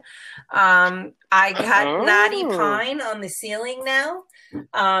Pod. I got Knotty Pine on the ceiling now.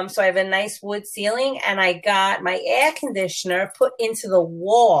 So I have a nice wood ceiling, and I got my air conditioner put into the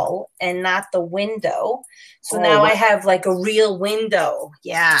wall and not the window. So now I have like a real window.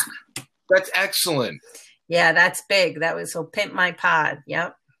 Yeah. That's excellent. Yeah, that's big. That was so Pimp My Pod.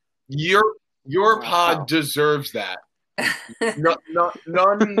 Yep. Your pod deserves that.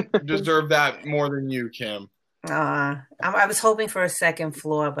 None deserve that more than you, Kim. I was hoping for a second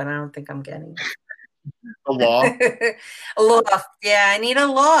floor, but I don't think I'm getting it. A loft? A loft. Yeah, I need a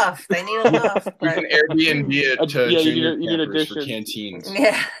loft. You can Airbnb it to junior campers for canteens.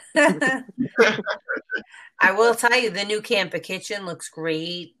 Yeah. I will tell you, the new camper kitchen looks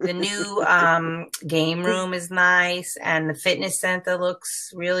great. The new game room is nice, and the fitness center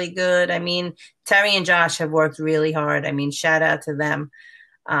looks really good. I mean, Terry and Josh have worked really hard. I mean, shout out to them.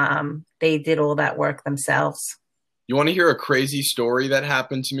 They did all that work themselves. You want to hear a crazy story that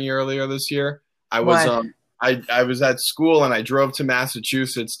happened to me earlier this year? I was at school and I drove to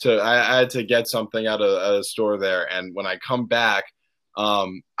Massachusetts I had to get something out of a store there. And when I come back,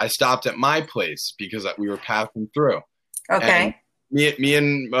 I stopped at my place because we were passing through. Okay. And me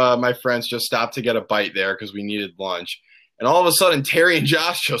and my friends just stopped to get a bite there because we needed lunch. And all of a sudden, Terry and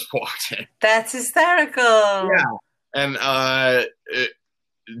Josh just walked in. That's hysterical. Yeah. And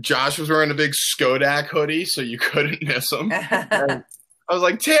Josh was wearing a big Skodak hoodie, so you couldn't miss him. And I was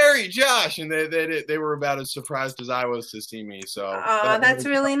like, Terry, Josh, and they were about as surprised as I was to see me. So that's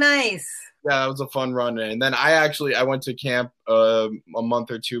really nice. Yeah, that was a fun run. And then I went to camp a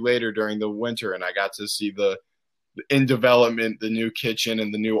month or two later during the winter, and I got to see in development the new kitchen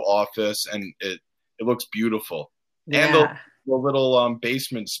and the new office, and it looks beautiful. Yeah. And the little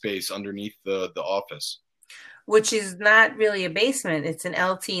basement space underneath the office, which is not really a basement; it's an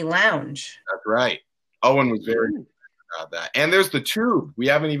LT lounge. That's right. Owen was very excited about that. And there's the tube. We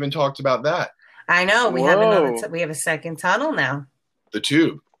haven't even talked about that. I know. We have Whoa. we have a second tunnel now. The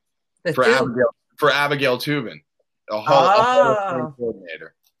tube. The For tube. Abigail Tubin, a Hall of Fame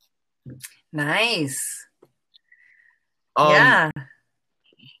coordinator. Nice. Yeah.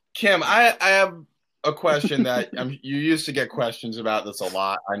 Kim, I have a question that you used to get questions about this a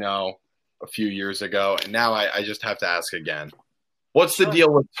lot, I know, a few years ago, and now I just have to ask again. What's the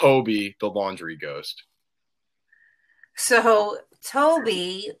deal with Toby, the laundry ghost? So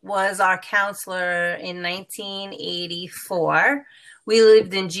Toby was our counselor in 1984. We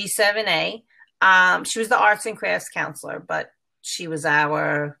lived in G7A. She was the arts and crafts counselor, but she was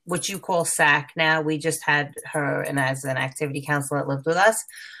our, what you call SAC now. We just had her and as an activity counselor that lived with us.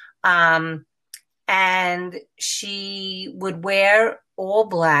 And she would wear all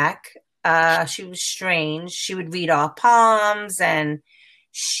black. She was strange. She would read our palms and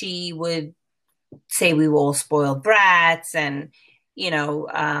she would say we were all spoiled brats and, do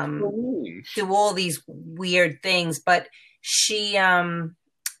all these weird things. But she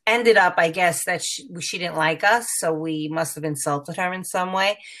ended up, I guess, that she didn't like us. So we must have insulted her in some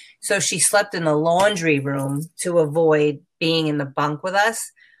way. So she slept in the laundry room to avoid being in the bunk with us.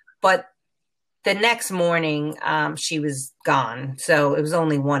 But the next morning, she was gone. So it was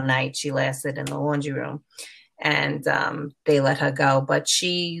only one night she lasted in the laundry room. And they let her go. But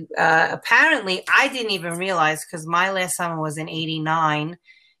she apparently, I didn't even realize because my last summer was in 89.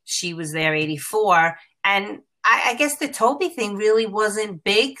 She was there 84. And I guess the Toby thing really wasn't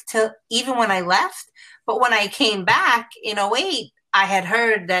big till even when I left. But when I came back in 08, I had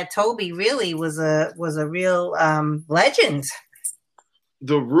heard that Toby really was a real legend.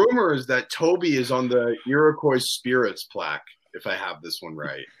 The rumor is that Toby is on the Iroquois Spirits plaque, if I have this one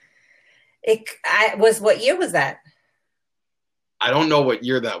right. What year was that? I don't know what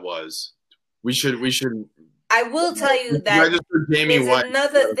year that was. We should. I will tell you that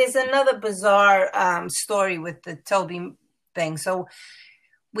there's another bizarre story with the Toby thing. So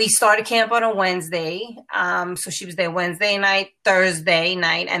we started camp on a Wednesday. So she was there Wednesday night, Thursday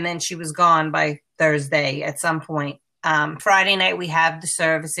night, and then she was gone by Thursday at some point. Friday night, we have the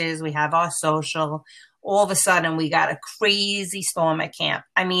services. We have our social. All of a sudden, we got a crazy storm at camp.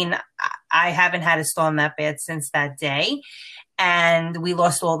 I mean, I haven't had a storm that bad since that day. And we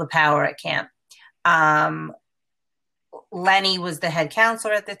lost all the power at camp. Lenny was the head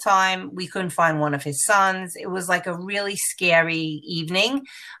counselor at the time. We couldn't find one of his sons. It was like a really scary evening.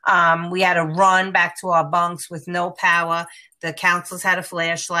 We had to run back to our bunks with no power. The counselors had a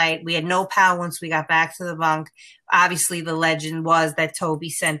flashlight. We had no power once we got back to the bunk. Obviously, the legend was that Toby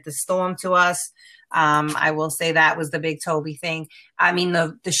sent the storm to us. I will say that was the big Toby thing. I mean,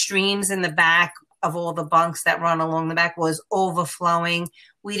 the streams in the back of all the bunks that run along the back was overflowing.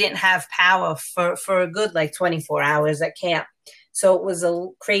 We didn't have power for a good 24 hours at camp. So it was a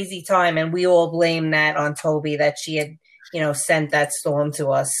crazy time. And we all blame that on Toby that she had, sent that storm to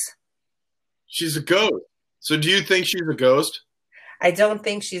us. She's a ghost. So do you think she's a ghost? I don't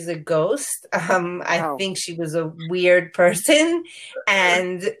think she's a ghost. I think she was a weird person.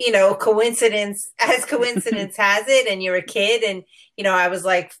 And, coincidence has it. And you're a kid. And, I was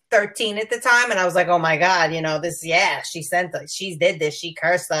 13 at the time. And I was like, oh, my God, she sent us. She did this. She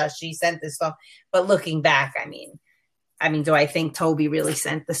cursed us. She sent this storm. But looking back, I mean, do I think Toby really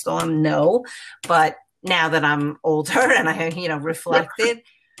sent the storm? No. But now that I'm older and I, reflected.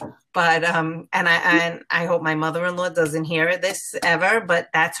 But and I hope my mother-in-law doesn't hear this ever, but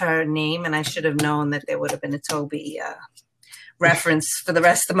that's her name, and I should have known that there would have been a Toby reference for the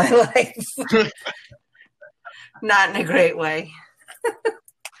rest of my life. Not in a great way.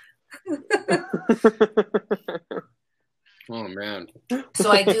 Oh man!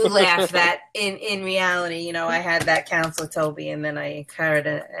 So I do laugh that in reality, I had that counselor Toby, and then I acquired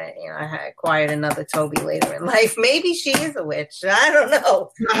another Toby later in life. Maybe she is a witch. I don't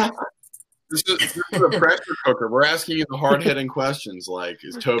know. This is a pressure cooker. We're asking you the hard-hitting questions, like,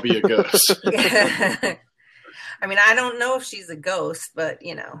 is Toby a ghost? I mean, I don't know if she's a ghost, but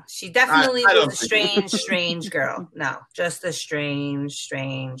she definitely was a strange girl. No, just a strange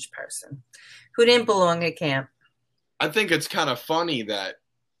person who didn't belong at camp. I think it's kind of funny that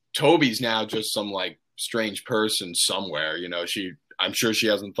Toby's now just some strange person somewhere. I'm sure she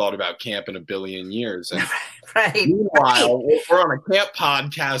hasn't thought about camp in a billion years. And right. Meanwhile, we're on a camp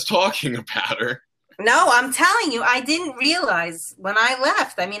podcast talking about her. No, I'm telling you, I didn't realize when I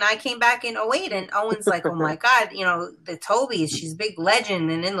left. I mean, I came back in 08 and Owen's like, oh my God, the Toby, she's a big legend.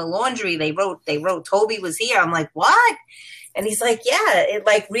 And in the laundry, they wrote Toby was here. I'm like, what? And he's like, yeah, it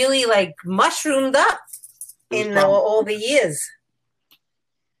really mushroomed up in all the years.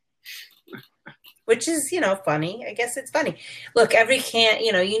 which is, funny. I guess it's funny. Look, every camp,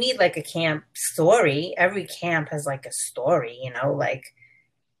 you need like a camp story. Every camp has like a story, like,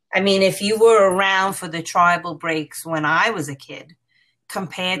 I mean, if you were around for the tribal breaks when I was a kid,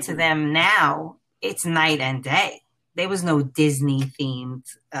 compared to them now, it's night and day. There was no Disney themed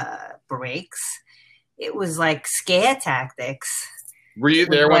breaks. It was like scare tactics. Were you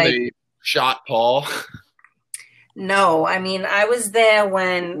there when they shot Paul? No, I mean, I was there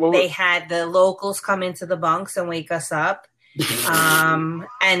when they had the locals come into the bunks and wake us up,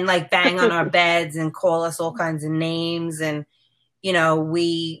 and like bang on our beds and call us all kinds of names. And,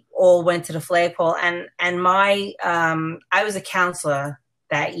 we all went to the flagpole, and I was a counselor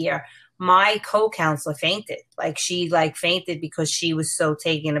that year. My co-counselor fainted. Like she fainted because she was so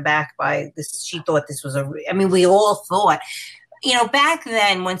taken aback by this. She thought this was we all thought, back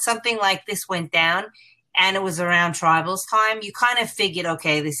then when something like this went down and it was around tribals time, you kind of figured,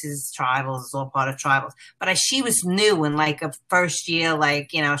 okay, this is tribals, it's all part of tribals. But as she was new and like a first year,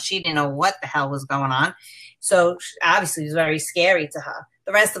 she didn't know what the hell was going on. So obviously it was very scary to her.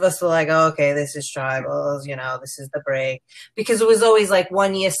 The rest of us were like, oh, okay, this is tribals, this is the break. Because it was always like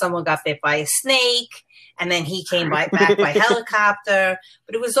one year someone got bit by a snake and then he came back by helicopter.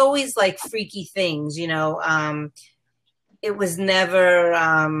 But it was always like freaky things, it was never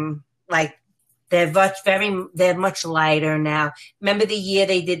like they're much lighter now. Remember the year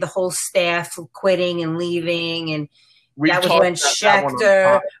they did the whole staff quitting and leaving, and that was when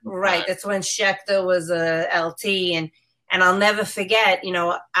Schechter, right? That's when Schechter was a LT, and I'll never forget.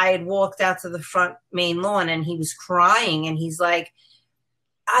 I had walked out to the front main lawn, and he was crying, and he's like,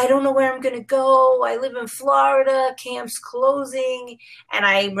 "I don't know where I'm gonna go. I live in Florida. Camp's closing." And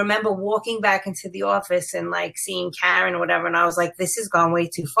I remember walking back into the office and like seeing Karen or whatever, and I was like, "This has gone way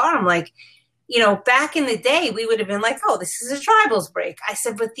too far." I'm like, back in the day, we would have been like, oh, this is a tribals break. I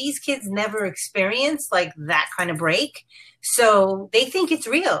said, but these kids never experienced like that kind of break. So they think it's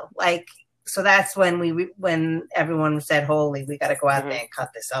real. Like, so that's when when everyone said, holy, we got to go out there and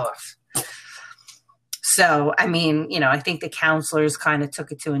cut this off. So, I mean, I think the counselors kind of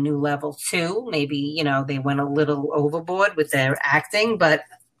took it to a new level too. Maybe, they went a little overboard with their acting, but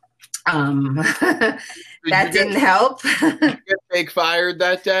that didn't help. Did you get fake fired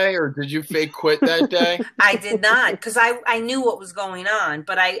that day, or did you fake quit that day? I did not, because I knew what was going on.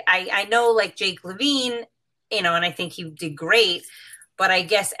 But I know, like Jake Levine, and I think he did great. But I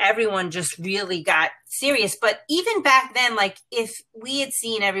guess everyone just really got serious. But even back then, like if we had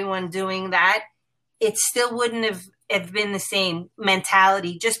seen everyone doing that, it still wouldn't have been the same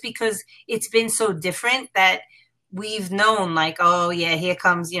mentality, just because it's been so different that we've known like, oh yeah, here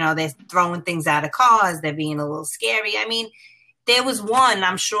comes, they're throwing things out of cars. They're being a little scary. I mean, there was one,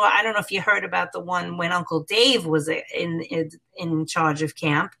 I'm sure, I don't know if you heard about the one when Uncle Dave was in charge of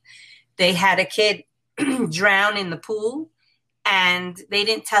camp. They had a kid drown in the pool, and they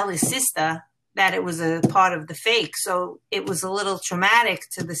didn't tell his sister that it was a part of the fake. So it was a little traumatic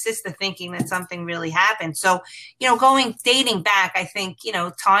to the sister, thinking that something really happened. So, dating back, I think,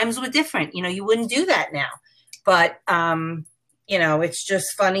 times were different. You wouldn't do that now. But, it's just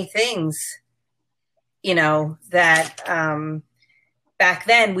funny things, that back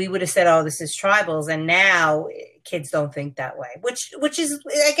then we would have said, oh, this is tribals. And now kids don't think that way, which is,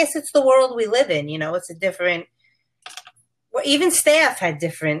 I guess it's the world we live in. It's a different, even staff had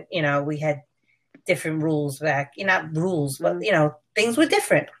different, we had different rules back, not rules, but, things were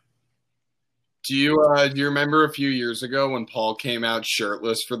different. Do you remember a few years ago when Paul came out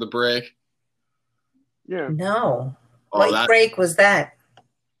shirtless for the break? Yeah. No. What break was that?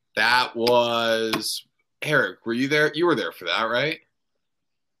 That was Eric. Were you there? You were there for that, right?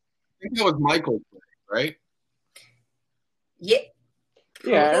 I think that was Michael's break, right? Yeah.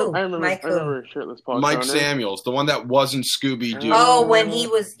 Yeah, I remember shirtless Paul. Mike Samuels, the one that wasn't Scooby-Doo. Oh, when he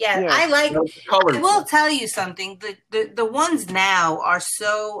was, I like. I will tell you something. The ones now are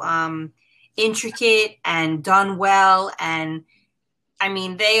so intricate and done well, and I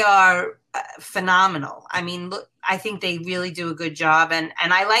mean they are phenomenal. I mean, look, I think they really do a good job, and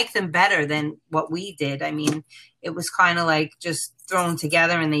I like them better than what we did. I mean, it was kind of like just thrown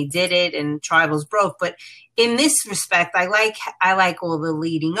together, and they did it, and tribals broke. But in this respect, I like all the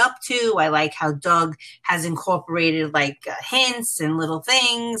leading up to. I like how Doug has incorporated like hints and little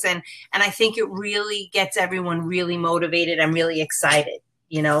things, and I think it really gets everyone really motivated and really excited.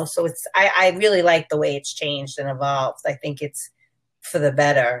 So it's I really like the way it's changed and evolved. I think it's for the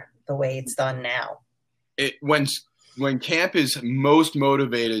better the way it's done now. When camp is most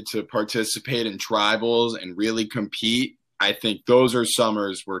motivated to participate in tribals and really compete, I think those are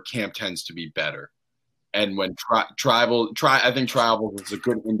summers where camp tends to be better. And when I think tribals is a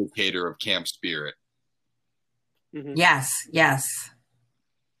good indicator of camp spirit. Mhm. Yes.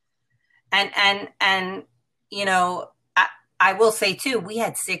 And you know, I will say too, we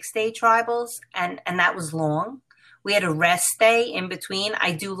had 6-day tribals, and that was long. We had a rest day in between.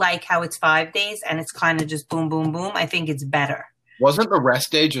 I do like how it's 5 days and it's kind of just boom, boom, boom. I think it's better. Wasn't the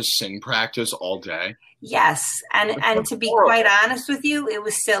rest day just sing practice all day? Yes, and to be quite honest with you, it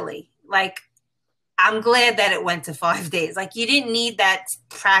was silly. Like, I'm glad that it went to 5 days. Like, you didn't need that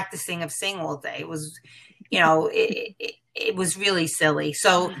practicing of sing all day. It was, it was really silly.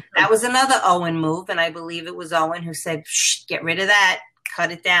 So that was another Owen move, and I believe it was Owen who said, "Shh, get rid of that,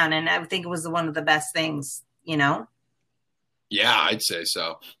 cut it down." And I think it was one of the best things, Yeah, I'd say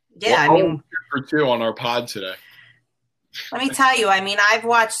so. Yeah, well, I mean, for 2 on our pod today. Let me tell you, I mean, I've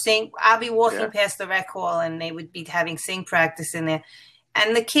watched sing. I'll be walking past the rec hall, and they would be having sing practice in there.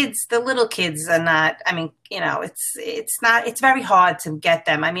 And the kids, the little kids are not, I mean, it's very hard to get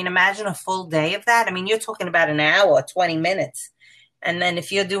them. I mean, imagine a full day of that. I mean, you're talking about an hour, 20 minutes. And then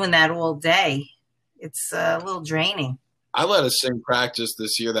if you're doing that all day, it's a little draining. I let us sing practice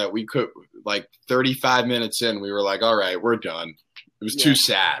this year that we could, like 35 minutes in, we were like, all right, we're done. It was too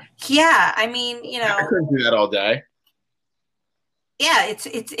sad. Yeah. I mean, I couldn't do that all day. Yeah,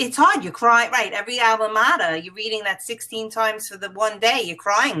 it's hard. You're crying, right? Every alma mater, you're reading that 16 times for the one day. You're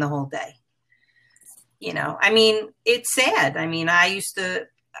crying the whole day. I mean, it's sad. I mean,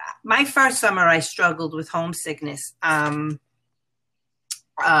 my first summer, I struggled with homesickness. And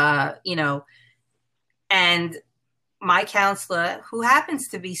my counselor, who happens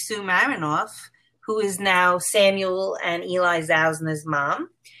to be Sue Marinoff, who is now Samuel and Eli Zausner's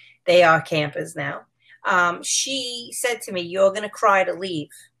mom, they are campers now. She said to me, "You're going to cry to leave."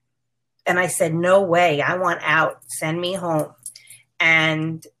 And I said, "No way. I want out. Send me home."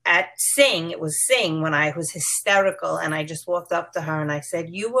 And at Sing, it was Sing when I was hysterical. And I just walked up to her and I said,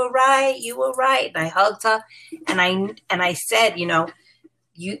 "You were right. You were right." And I hugged her and I said,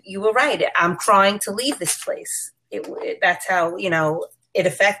 you were right. I'm crying to leave this place. That's how, it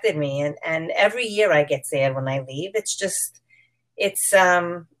affected me. And every year I get sad when I leave. It's just, it's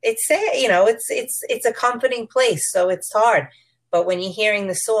sad, it's a comforting place, so it's hard. But when you're hearing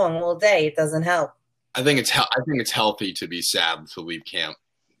the song all day, it doesn't help. I think it's healthy to be sad to leave camp.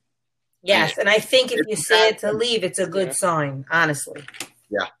 Yes, and I think if you're sad to leave, it's a good sign, honestly.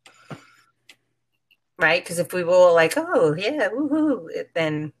 Yeah. Right? Because if we were all like, "Oh yeah, woohoo,"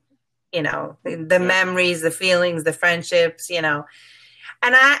 then the memories, the feelings, the friendships, and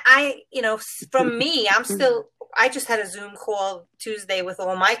I from me, I just had a Zoom call Tuesday with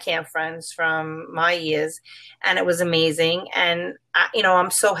all my camp friends from my years, and it was amazing. And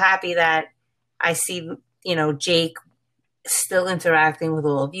I'm so happy that I see, Jake still interacting with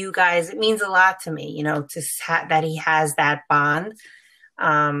all of you guys. It means a lot to me, that he has that bond.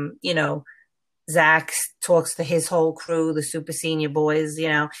 Zach talks to his whole crew, the super senior boys,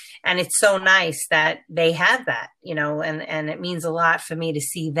 and it's so nice that they have that, and it means a lot for me to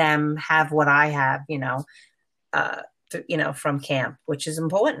see them have what I have, from camp, which is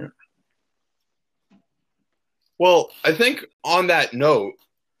important. Well, I think on that note,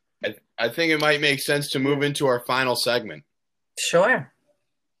 I think it might make sense to move into our final segment. Sure.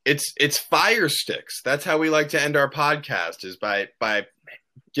 It's fire sticks. That's how we like to end our podcast, is by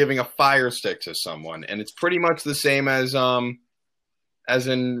giving a fire stick to someone. And it's pretty much the same as in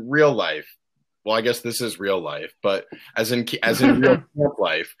real life. Well, I guess this is real life, but as in real camp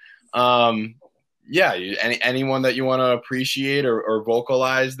life. Anyone that you want to appreciate or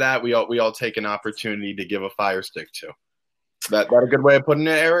vocalize that, we all take an opportunity to give a fire stick to. That a good way of putting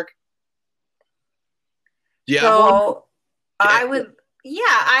it, Eric? Yeah. So I would,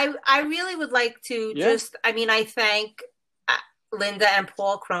 I really would like to I thank Linda and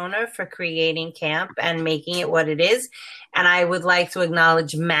Paul Kroner for creating camp and making it what it is. And I would like to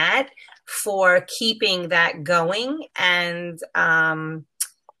acknowledge Matt for keeping that going and,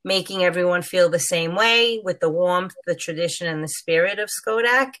 making everyone feel the same way with the warmth, the tradition, and the spirit of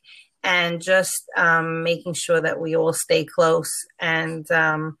Schodack, and just making sure that we all stay close. And,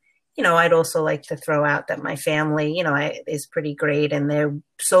 I'd also like to throw out that my family, is pretty great, and they're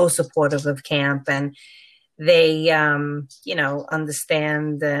so supportive of camp, and they,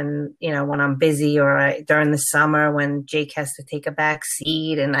 understand. And, when I'm busy or during the summer when Jake has to take a back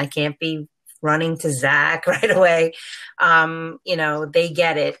seat and I can't be running to Zach right away, they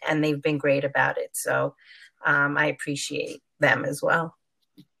get it, and they've been great about it. So I appreciate them as well.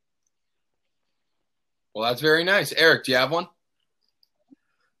 Well, that's very nice. Eric, do you have one?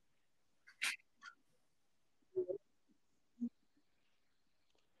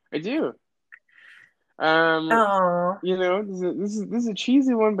 I do. Oh, This is a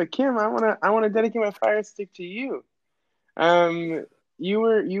cheesy one, but Kim, I wanna dedicate my fire stick to you. Um, you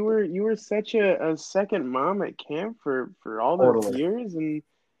were such a second mom at camp for all those Totally. years, and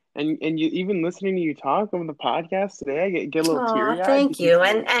you, even listening to you talk on the podcast today, I get a little oh, teary eyed thank because you.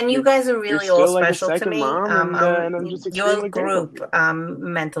 And you you're guys are you're really all still like a special to second me. mom, and I'm just Your extremely grateful for group you.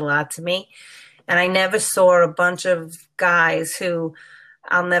 meant a lot to me. And I never saw a bunch of guys who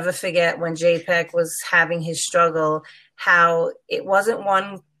I'll never forget when JPEG was having his struggle, how it wasn't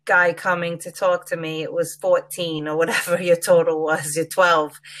one guy coming to talk to me. It was 14 or whatever your total was, your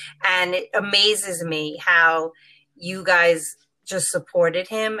 12. And it amazes me how you guys just supported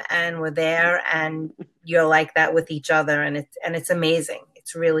him and were there, and you're like that with each other. And it's amazing.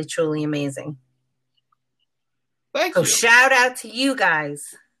 It's really, truly amazing. Thank So you. shout out to you guys.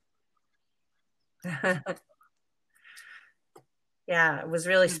 Yeah, it was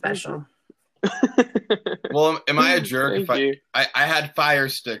really special. Well, am I a jerk if Thank you. I had fire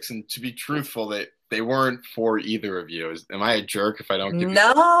sticks, and to be truthful, they weren't for either of you. Am I a jerk if I don't give you?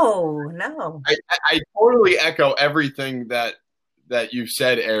 No. I totally echo everything that you've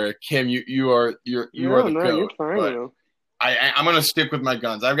said, Eric. Kim, you are the No, goat. you're fine, but Will. I'm gonna stick with my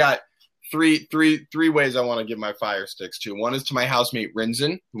guns. I've got three ways I want to give my fire sticks to. One is to my housemate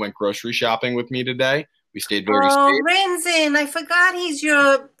Rinzen, who went grocery shopping with me today. We stayed very safe. Rinzen, I forgot he's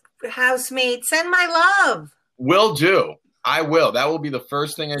your housemate. Send my love. Will do. I will. That will be the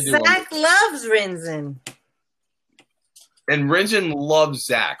first thing I do. Zach loves Rinzen. And Rinzen loves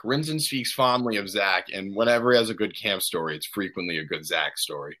Zach. Rinzen speaks fondly of Zach, and whenever he has a good camp story, it's frequently a good Zach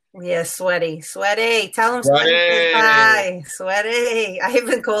story. Yeah, Sweaty. Tell him Sweaty. Hi, Sweaty. I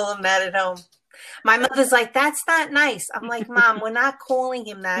even call him that at home. My mother's like, that's not nice. I'm like, Mom, we're not calling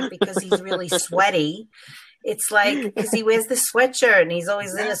him that because he's really sweaty. It's like, because he wears the sweatshirt and he's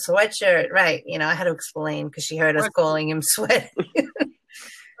always in a sweatshirt. Right. I had to explain because she heard us calling him sweaty.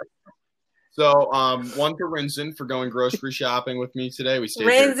 So, one to Rinzen for going grocery shopping with me today. We stayed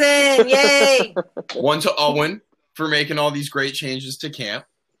Rinzen, yay! One to Owen for making all these great changes to camp.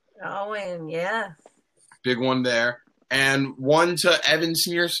 Owen, yeah. Big one there. And one to Evan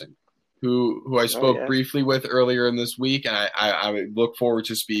Sneerson, who I spoke briefly with earlier in this week, and I look forward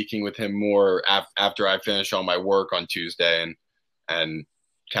to speaking with him more after I finish all my work on Tuesday and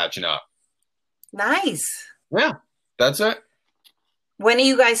catching up. Nice. Yeah, that's it. When are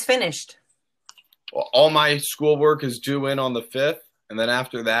you guys finished? Well, all my schoolwork is due in on the 5th, and then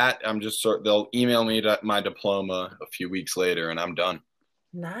after that, they'll email me my diploma a few weeks later, and I'm done.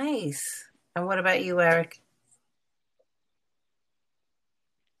 Nice. And what about you, Eric?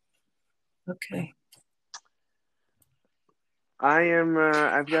 Okay. I am.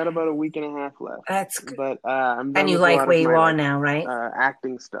 I've got about a week and a half left. That's good. But I'm done and you with a like lot where of you my, are now, right?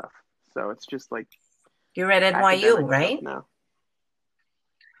 Acting stuff. So it's just like you're at NYU, right? Now.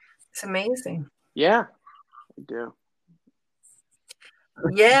 It's amazing. Yeah, I do.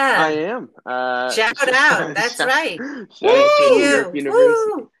 Yeah, I am. Shout out. That's right. Shout out to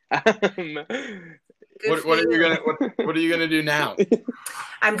University. What are you gonna do now?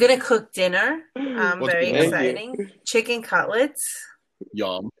 I'm gonna cook dinner. Very exciting. Chicken cutlets.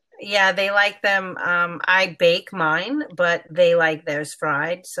 Yum. Yeah, they like them. I bake mine, but they like theirs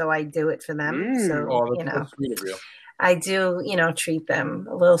fried, so I do it for them. So that's sweet of you. I do, treat them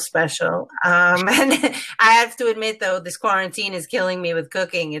a little special. And I have to admit, though, this quarantine is killing me with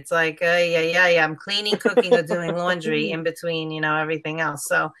cooking. It's like, I'm cleaning, cooking, or doing laundry in between, everything else.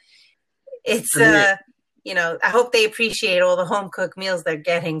 So it's, I hope they appreciate all the home cooked meals they're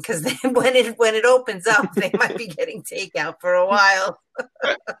getting, because when it opens up, they might be getting takeout for a while.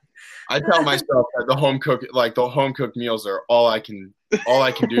 I tell myself that the home cooked meals are all I can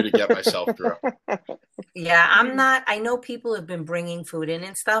do to get myself through. Yeah, I know people have been bringing food in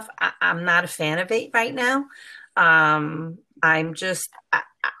and stuff. I'm not a fan of it right now. I'm just,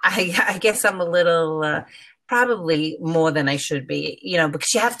 I guess I'm a little, probably more than I should be,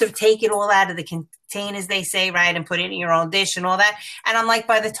 because you have to take it all out of the containers, they say, right, and put it in your own dish and all that. And I'm like,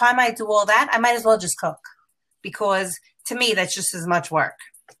 by the time I do all that, I might as well just cook, because to me, that's just as much work.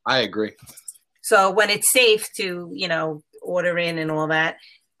 I agree. So when it's safe to, order in and all that,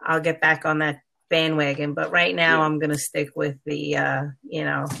 I'll get back on that bandwagon. But right now I'm going to stick with the,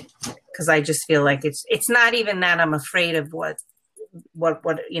 because I just feel like it's not even that I'm afraid of what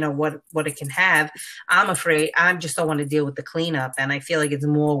it can have. I'm afraid. I just don't want to deal with the cleanup. And I feel like it's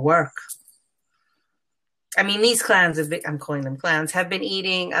more work. I mean, these clowns, I'm calling them clowns, have been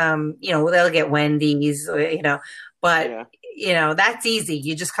eating, they'll get Wendy's, but that's easy.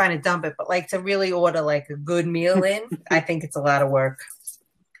 You just kind of dump it. But like to really order like a good meal in, I think it's a lot of work.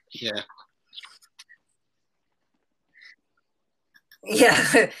 Yeah.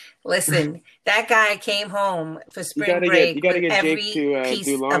 Yeah, listen, that guy came home for spring break you gotta with get every Jake to piece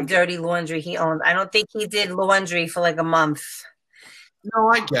do laundry. of dirty laundry he owned. I don't think he did laundry for like a month. No,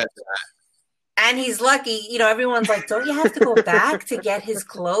 I get that. And he's lucky, everyone's like, don't you have to go back to get his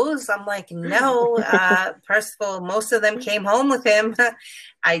clothes? I'm like, no. First of all, most of them came home with him.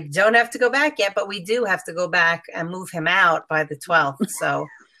 I don't have to go back yet, but we do have to go back and move him out by the 12th. So,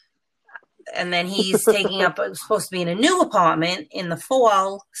 and then he's taking up, supposed to be in a new apartment in the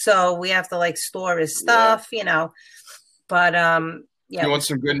fall. So we have to like store his stuff, But, yeah. You want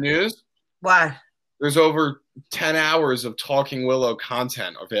some good news? What? There's over 10 hours of Talking Willow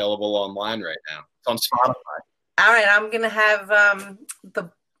content available online right now. It's on Spotify. All right, I'm gonna have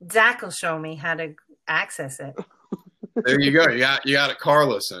Zach will show me how to access it. There you go. You got a car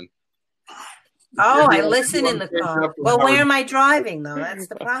listen. Oh, I listen in the car. Well, where am I driving though? That's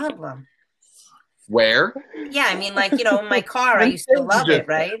the problem. Where? Yeah, I mean, like, in my car, I used to love it,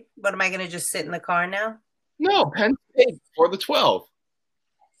 right? But am I gonna just sit in the car now? No, Penn State for the 12.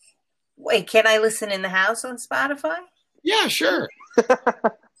 Wait, can I listen in the house on Spotify? Yeah, sure.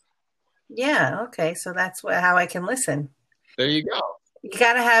 Yeah, okay. So that's how I can listen. There you go. You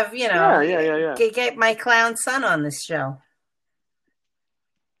got to have, Yeah. Get my clown son on this show.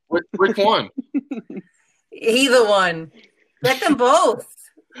 Which one? Either one. Get them both.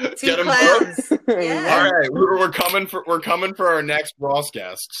 Two Get them clowns. both? Yeah. All right, we're coming for our next Ross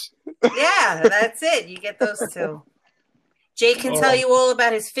guests. Yeah, that's it. You get those two. Jake can tell you all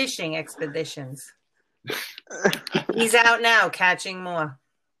about his fishing expeditions. He's out now catching more.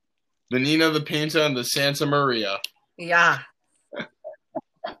 The Nina, the Pinta, and the Santa Maria. Yeah.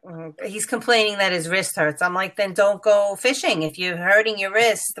 He's complaining that his wrist hurts. I'm like, then don't go fishing. If you're hurting your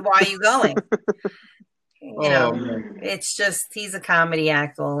wrist, why are you going? Man. It's just, he's a comedy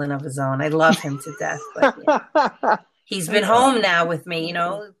act all in of his own. I love him to death. But, he's been home now with me,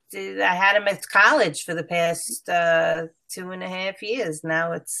 I had him at college for the past 2.5 years.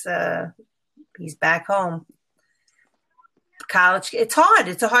 Now he's back home. College, it's hard.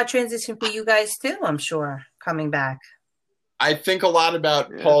 It's a hard transition for you guys too, I'm sure, coming back. I think a lot about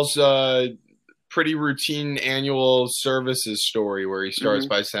Paul's pretty routine annual services story where he starts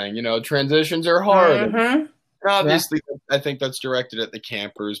by saying, transitions are hard. Mm-hmm. Obviously, I think that's directed at the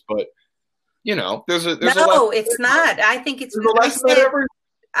campers, but there's a it's not. I think it's.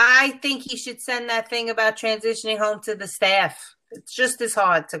 I think he should send that thing about transitioning home to the staff. It's just as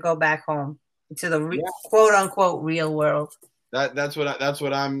hard to go back home to the quote unquote real world. That's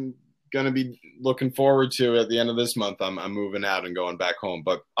what I'm gonna be looking forward to at the end of this month. I'm moving out and going back home,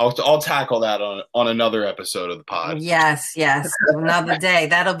 but I'll tackle that on another episode of the pod. Yes, another day.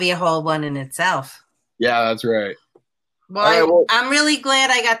 That'll be a whole one in itself. Yeah, that's right. Well, I'm really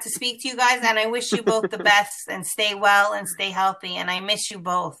glad I got to speak to you guys, and I wish you both the best, and stay well and stay healthy, and I miss you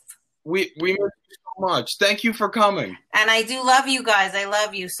both. We miss you so much. Thank you for coming. And I do love you guys. I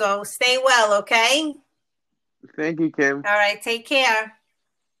love you. So stay well, okay? Thank you, Kim. All right, take care.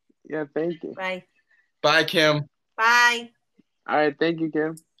 Yeah, thank you. Bye. Bye, Kim. Bye. All right, thank you,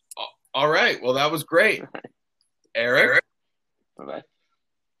 Kim. All right, well, that was great. Eric? Bye-bye.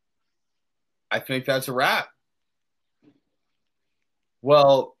 I think that's a wrap.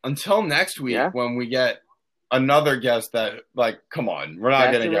 Well, until next week when we get another guest that, come on, we're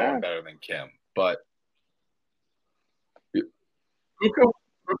not going to get one better than Kim. But who can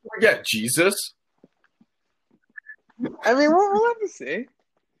we get? Jesus? I mean, we'll have to see.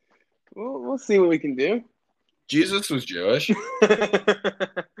 We'll see what we can do. Jesus was Jewish.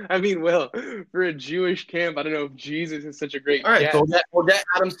 I mean, for a Jewish camp, I don't know if Jesus is such a great All right, guest. so we'll get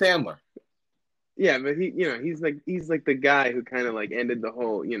Adam Sandler. Yeah, but he's like the guy who kind of ended the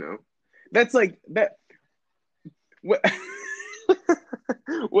whole, that's like that.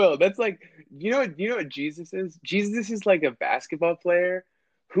 Well, that's like, you know what Jesus is? Jesus is like a basketball player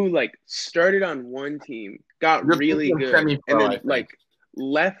who started on one team, got really good, and then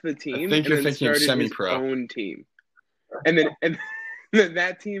left the team and then started his own team, and then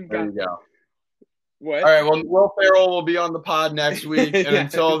that team got. There you go. What? All right, well, Will Ferrell will be on the pod next week, and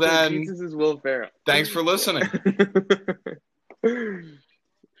until then, Jesus is Will Ferrell. Thanks for listening.